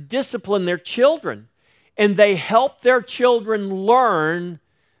parents discipline their children, and they help their children learn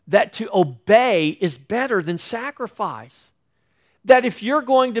that to obey is better than sacrifice. That if you're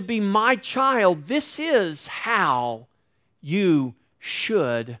going to be my child, this is how you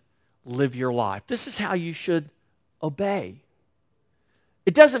should live your life. This is how you should obey.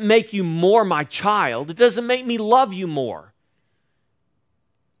 It doesn't make you more my child. It doesn't make me love you more.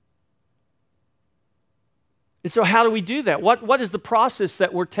 And so how do we do that? What is the process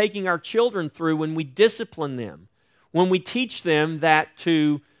that we're taking our children through when we discipline them? When we teach them that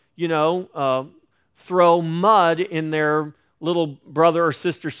to, throw mud in their little brother or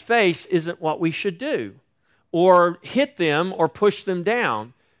sister's face isn't what we should do. Or hit them or push them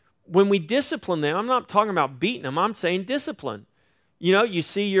down. When we discipline them, I'm not talking about beating them, I'm saying discipline. You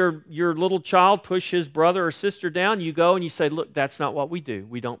see your little child push his brother or sister down, you go and you say, look, that's not what we do.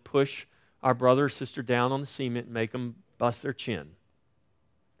 We don't push our brother or sister down on the cement and make them bust their chin.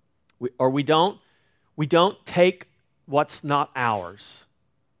 We don't take what's not ours.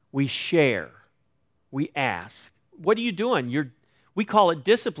 We share. We ask. What are you doing? We call it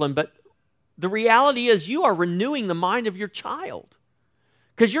discipline, but the reality is you are renewing the mind of your child.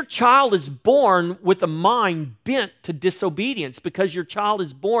 Because your child is born with a mind bent to disobedience, because your child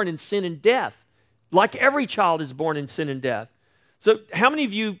is born in sin and death, like every child is born in sin and death. So how many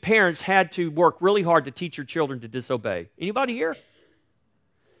of you parents had to work really hard to teach your children to disobey? Anybody here?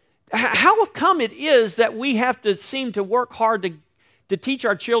 How come it is that we have to seem to work hard to teach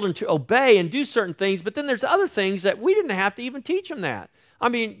our children to obey and do certain things, but then there's other things that we didn't have to even teach them that? I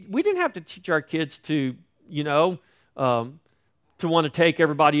mean, we didn't have to teach our kids to, to want to take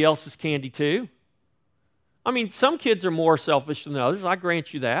everybody else's candy too. I mean, some kids are more selfish than others. I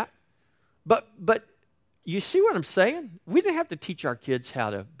grant you that. But you see what I'm saying? We didn't have to teach our kids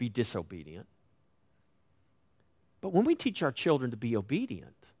how to be disobedient. But when we teach our children to be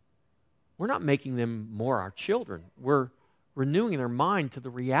obedient, we're not making them more our children. We're renewing their mind to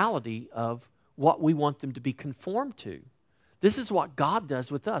the reality of what we want them to be conformed to. This is what God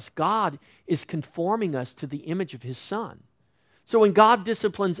does with us. God is conforming us to the image of His Son. So when God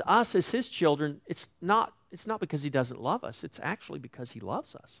disciplines us as His children, it's not because He doesn't love us. It's actually because He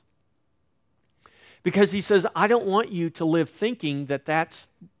loves us. Because He says, I don't want you to live thinking that that's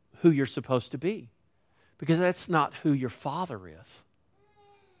who you're supposed to be. Because that's not who your Father is.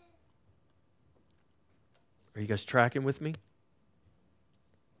 Are you guys tracking with me?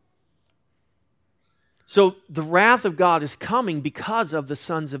 So the wrath of God is coming because of the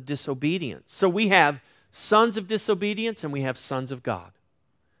sons of disobedience. So we have sons of disobedience and we have sons of God.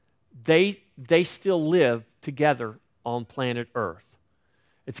 They still live together on planet Earth.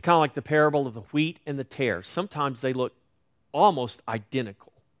 It's kind of like the parable of the wheat and the tares. Sometimes they look almost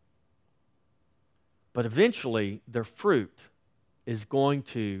identical. But eventually their fruit is going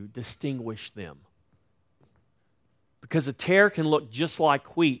to distinguish them. Because a tare can look just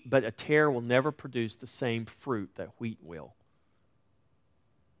like wheat, but a tare will never produce the same fruit that wheat will.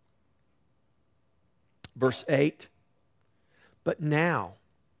 Verse 8, but now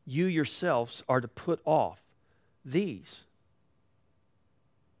you yourselves are to put off these.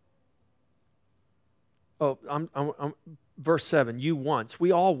 Verse 7,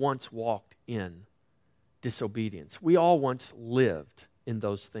 we all once walked in disobedience. We all once lived in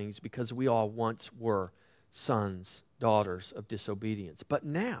those things because we all once were sons, daughters of disobedience. But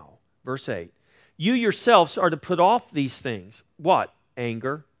now, verse 8, you yourselves are to put off these things. What?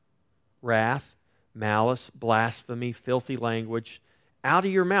 Anger, wrath, malice, blasphemy, filthy language, out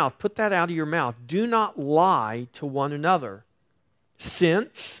of your mouth. Put that out of your mouth. Do not lie to one another,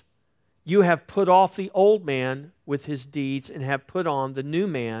 since you have put off the old man with his deeds and have put on the new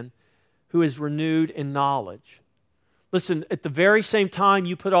man who is renewed in knowledge. Listen, at the very same time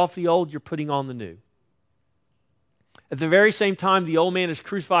you put off the old, you're putting on the new. At the very same time the old man is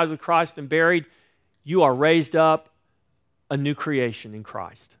crucified with Christ and buried, you are raised up a new creation in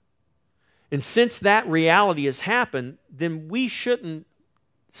Christ. And since that reality has happened, then we shouldn't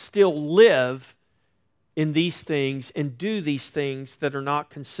still live in these things and do these things that are not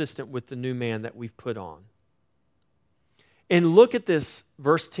consistent with the new man that we've put on. And look at this,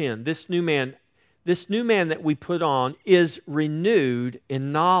 verse 10. This new man that we put on is renewed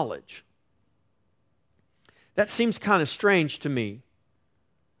in knowledge. That seems kind of strange to me.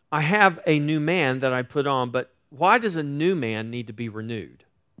 I have a new man that I put on, but why does a new man need to be renewed?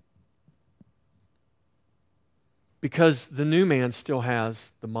 Because the new man still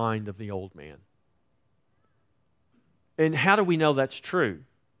has the mind of the old man. And how do we know that's true?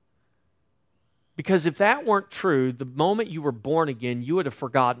 Because if that weren't true, the moment you were born again, you would have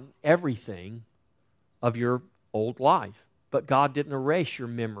forgotten everything of your old life. But God didn't erase your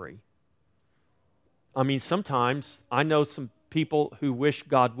memory. I mean, sometimes I know some people who wish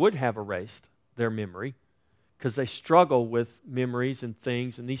God would have erased their memory because they struggle with memories and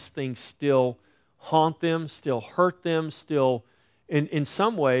things, and these things still haunt them, still hurt them, still, in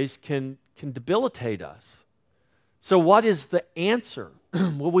some ways, can debilitate us. So what is the answer?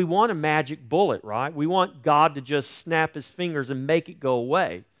 Well, we want a magic bullet, right? We want God to just snap His fingers and make it go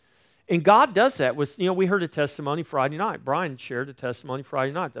away. And God does that with, we heard a testimony Friday night. Brian shared a testimony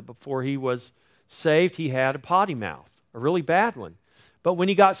Friday night that before he was saved, he had a potty mouth, a really bad one. But when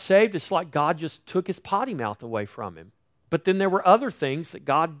he got saved, it's like God just took his potty mouth away from him. But then there were other things that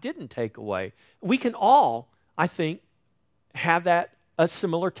God didn't take away. We can all, I think, have a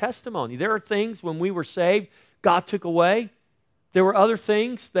similar testimony. There are things when we were saved, God took away. There were other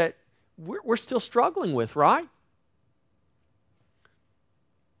things that we're still struggling with, right?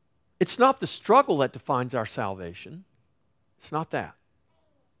 It's not the struggle that defines our salvation. It's not that.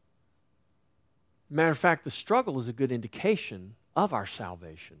 Matter of fact, the struggle is a good indication of our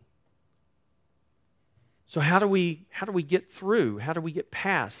salvation. So how do we get through? How do we get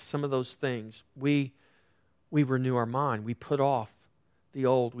past some of those things? We renew our mind. We put off the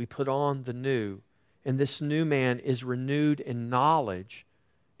old. We put on the new. And this new man is renewed in knowledge.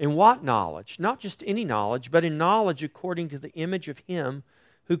 In what knowledge? Not just any knowledge, but in knowledge according to the image of Him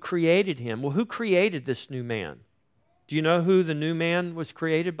who created him. Well, who created this new man? Do you know who the new man was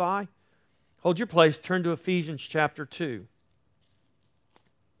created by? Hold your place. Turn to Ephesians chapter 2.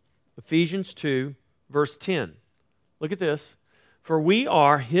 Ephesians 2, verse 10. Look at this. For we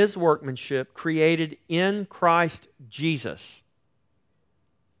are His workmanship, created in Christ Jesus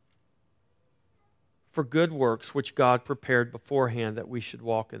for good works which God prepared beforehand that we should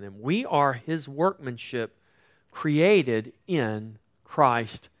walk in them. We are His workmanship, created in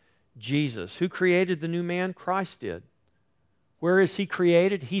Christ Jesus. Who created the new man? Christ did. Where is He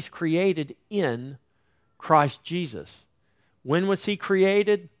created? He's created in Christ Jesus. When was He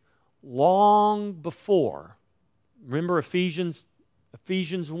created? Long before Remember Ephesians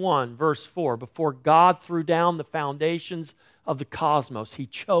 1, verse 4. Before God threw down the foundations of the cosmos, He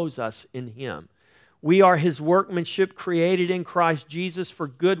chose us in Him. We are His workmanship, created in Christ Jesus for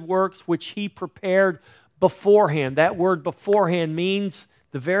good works, which He prepared beforehand. That word beforehand means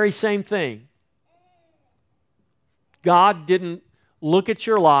the very same thing. God didn't look at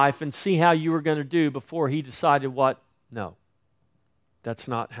your life and see how you were going to do before He decided what? No. That's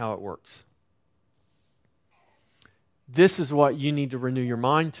not how it works. This is what you need to renew your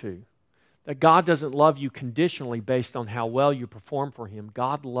mind to. That God doesn't love you conditionally based on how well you perform for Him.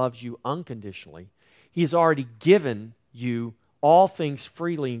 God loves you unconditionally. He's already given you all things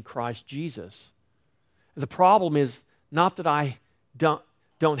freely in Christ Jesus. The problem is not that I don't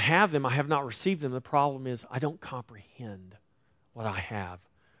have them, I have not received them. The problem is I don't comprehend what I have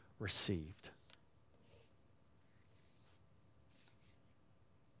received.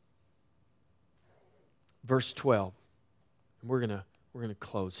 Verse 12. And we're going to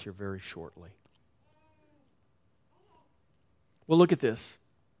close here very shortly. Well, look at this.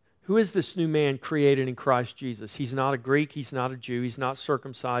 Who is this new man created in Christ Jesus? He's not a Greek, he's not a Jew, he's not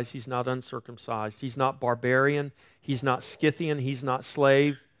circumcised, he's not uncircumcised, he's not barbarian, he's not Scythian, he's not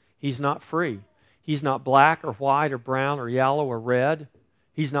slave, he's not free. He's not black or white or brown or yellow or red.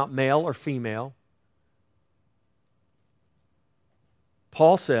 He's not male or female.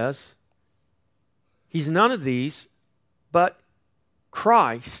 Paul says, he's none of these, but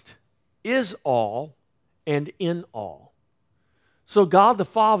Christ is all and in all. So God the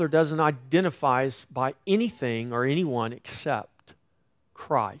Father doesn't identify us by anything or anyone except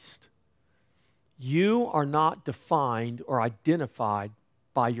Christ. You are not defined or identified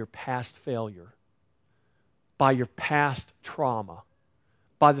by your past failure, by your past trauma,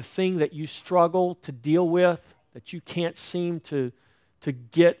 by the thing that you struggle to deal with, that you can't seem to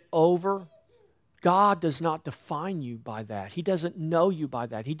get over. God does not define you by that. He doesn't know you by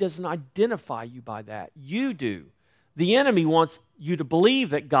that. He doesn't identify you by that. You do. The enemy wants you to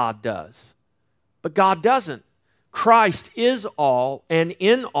believe that God does, but God doesn't. Christ is all and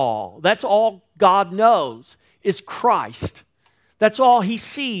in all. That's all God knows is Christ. That's all He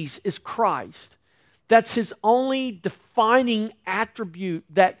sees is Christ. That's His only defining attribute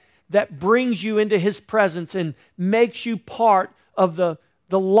that brings you into His presence and makes you part of the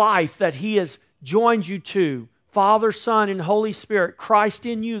life that He has joined you to. Father, Son, and Holy Spirit, Christ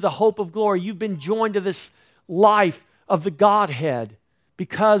in you, the hope of glory. You've been joined to this life of the Godhead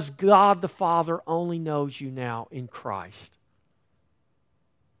because God the Father only knows you now in Christ.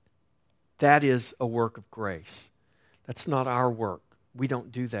 That is a work of grace. That's not our work. We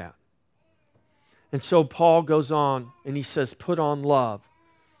don't do that. And so Paul goes on and he says, put on love.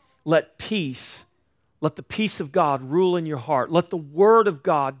 Let the peace of God rule in your heart. Let the word of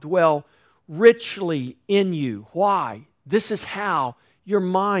God dwell richly in you. Why? This is how your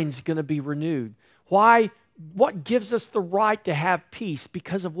mind's going to be renewed. Why? What gives us the right to have peace?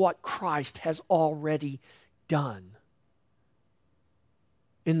 Because of what Christ has already done.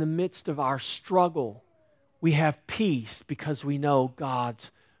 In the midst of our struggle, we have peace because we know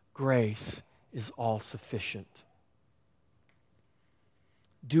God's grace is all sufficient.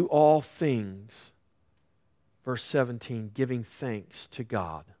 Do all things, verse 17, giving thanks to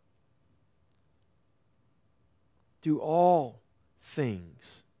God. Do all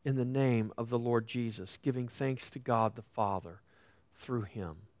things in the name of the Lord Jesus, giving thanks to God the Father through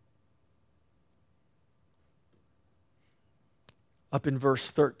Him. Up in verse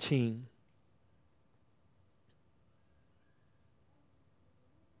 13,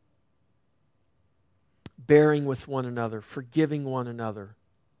 bearing with one another, forgiving one another,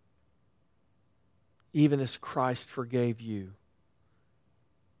 even as Christ forgave you.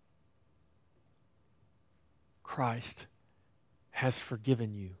 Christ has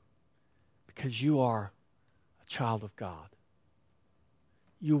forgiven you because you are a child of God.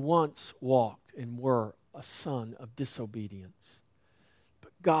 You once walked and were a son of disobedience,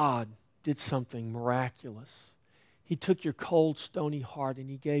 but God did something miraculous. He took your cold, stony heart and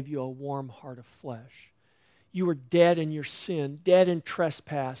He gave you a warm heart of flesh. You were dead in your sin, dead in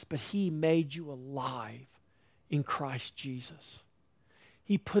trespass, but He made you alive in Christ Jesus.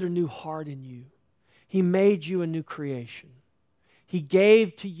 He put a new heart in you. He made you a new creation. He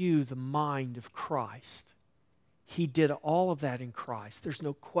gave to you the mind of Christ. He did all of that in Christ. There's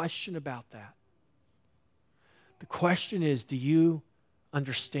no question about that. The question is, do you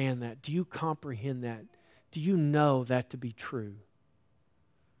understand that? Do you comprehend that? Do you know that to be true?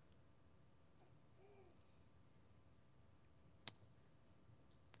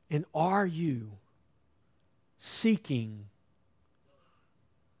 And are you seeking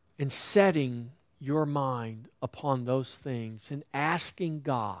and setting your mind upon those things and asking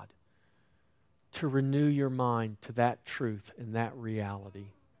God to renew your mind to that truth and that reality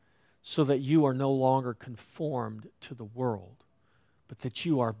so that you are no longer conformed to the world, but that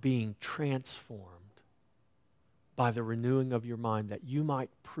you are being transformed by the renewing of your mind, that you might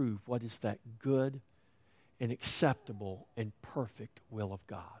prove what is that good and acceptable and perfect will of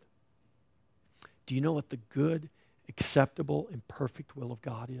God. Do you know what the good, acceptable, and perfect will of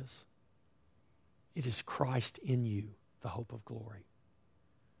God is? It is Christ in you, the hope of glory.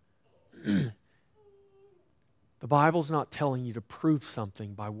 The Bible's not telling you to prove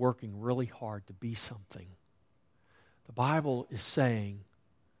something by working really hard to be something. The Bible is saying,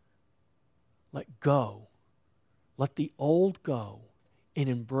 let go. Let the old go and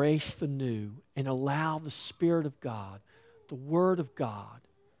embrace the new and allow the Spirit of God, the Word of God,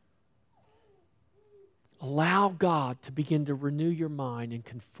 allow God to begin to renew your mind and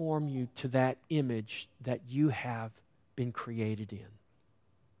conform you to that image that you have been created in.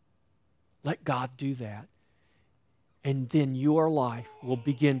 Let God do that. And then your life will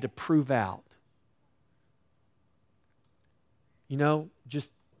begin to prove out. You know,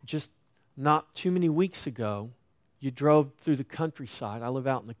 just not too many weeks ago, you drove through the countryside. I live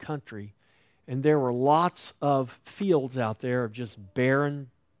out in the country. And there were lots of fields out there of just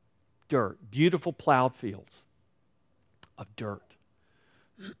barren dirt. Beautiful plowed fields of dirt.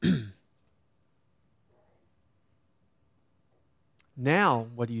 Now,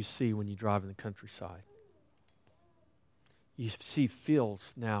 what do you see when you drive in the countryside? You see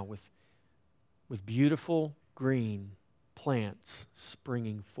fields now with beautiful green plants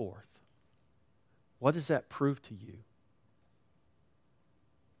springing forth. What does that prove to you?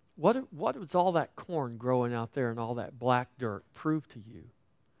 What does all that corn growing out there and all that black dirt prove to you?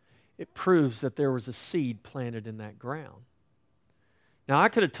 It proves that there was a seed planted in that ground. Now, I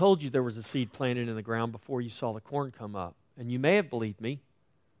could have told you there was a seed planted in the ground before you saw the corn come up, and you may have believed me,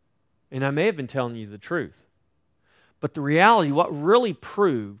 and I may have been telling you the truth. But the reality, what really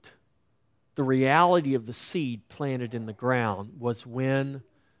proved the reality of the seed planted in the ground was when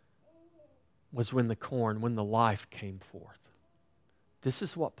the life came forth. This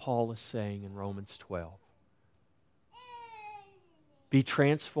is what Paul is saying in Romans 12. Be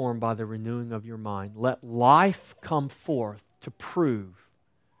transformed by the renewing of your mind. Let life come forth to prove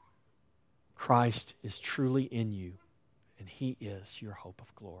Christ is truly in you, and He is your hope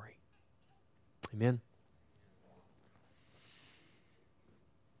of glory. Amen.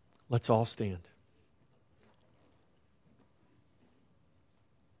 Let's all stand.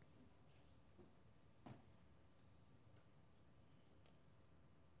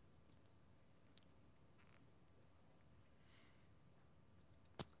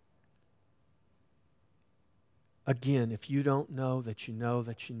 Again, if you don't know that you know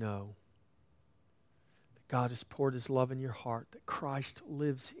that you know that God has poured His love in your heart, that Christ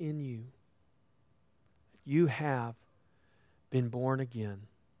lives in you, that you have been born again,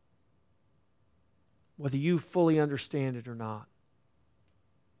 whether you fully understand it or not,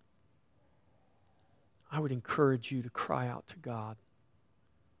 I would encourage you to cry out to God,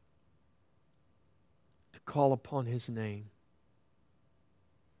 to call upon His name.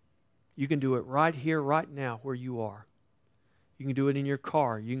 You can do it right here, right now, where you are. You can do it in your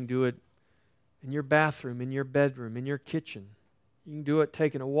car. You can do it in your bathroom, in your bedroom, in your kitchen. You can do it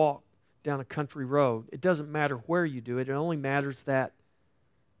taking a walk down a country road. It doesn't matter where you do it. It only matters that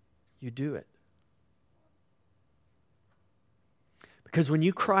you do it. Because when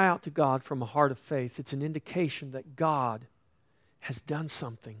you cry out to God from a heart of faith, it's an indication that God has done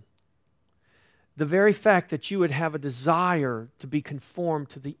something. The very fact that you would have a desire to be conformed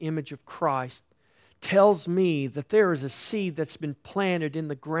to the image of Christ tells me that there is a seed that's been planted in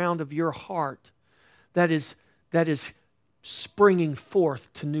the ground of your heart that is springing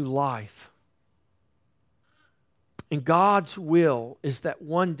forth to new life. And God's will is that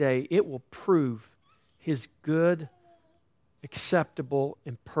one day it will prove His good, acceptable,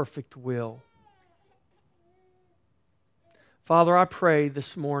 and perfect will. Father, I pray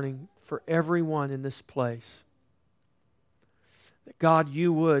this morning for everyone in this place that, God,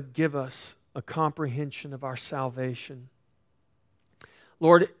 you would give us a comprehension of our salvation.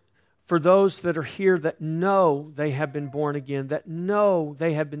 Lord, for those that are here that know they have been born again, that know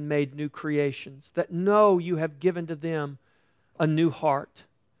they have been made new creations, that know you have given to them a new heart,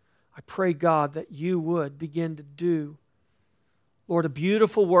 I pray, God, that you would begin to do, Lord, a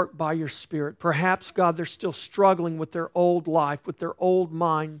beautiful work by your Spirit. Perhaps, God, they're still struggling with their old life, with their old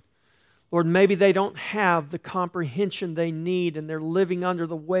mind. Lord, maybe they don't have the comprehension they need and they're living under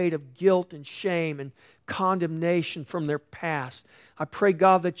the weight of guilt and shame and condemnation from their past. I pray,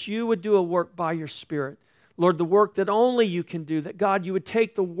 God, that you would do a work by your Spirit. Lord, the work that only you can do, that God, you would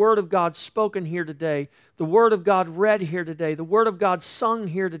take the Word of God spoken here today, the Word of God read here today, the Word of God sung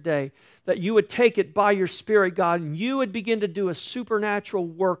here today, that you would take it by your Spirit, God, and you would begin to do a supernatural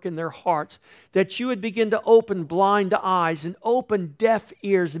work in their hearts, that you would begin to open blind eyes and open deaf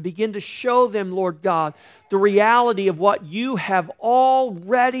ears and begin to show them, Lord God, the reality of what you have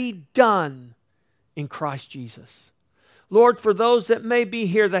already done in Christ Jesus. Lord, for those that may be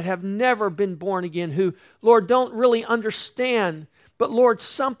here that have never been born again, who, Lord, don't really understand, but Lord,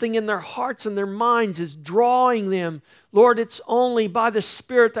 something in their hearts and their minds is drawing them. Lord, it's only by the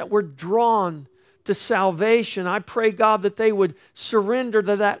Spirit that we're drawn to salvation. I pray, God, that they would surrender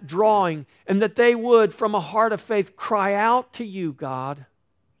to that drawing and that they would, from a heart of faith, cry out to you, God,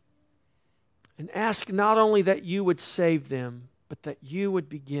 and ask not only that you would save them, but that you would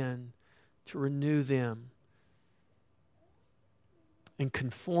begin to renew them and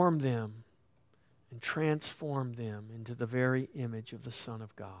conform them and transform them into the very image of the Son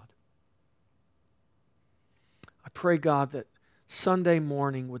of God. I pray, God, that Sunday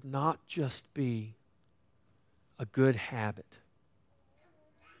morning would not just be a good habit.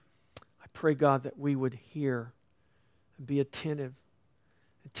 I pray, God, that we would hear and be attentive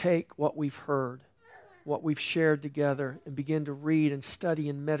and take what we've heard, what we've shared together, and begin to read and study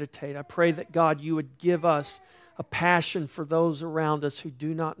and meditate. I pray that, God, you would give us a passion for those around us who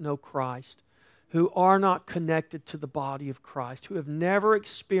do not know Christ, who are not connected to the body of Christ, who have never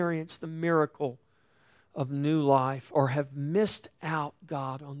experienced the miracle of new life or have missed out,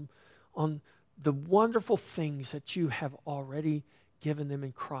 God, on the wonderful things that you have already given them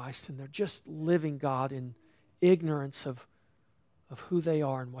in Christ. And they're just living, God, in ignorance of who they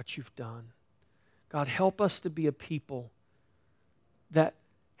are and what you've done. God, help us to be a people that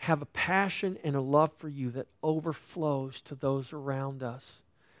have a passion and a love for you that overflows to those around us.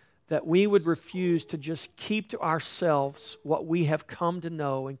 That we would refuse to just keep to ourselves what we have come to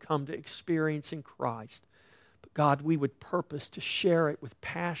know and come to experience in Christ. But God, we would purpose to share it with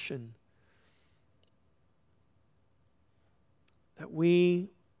passion. That we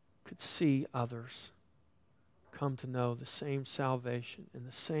could see others come to know the same salvation and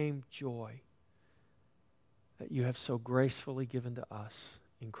the same joy that you have so gracefully given to us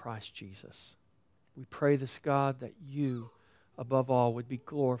in Christ Jesus. We pray this, God, that you, above all, would be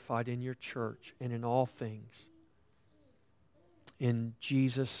glorified in your church and in all things. In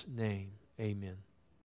Jesus' name, amen.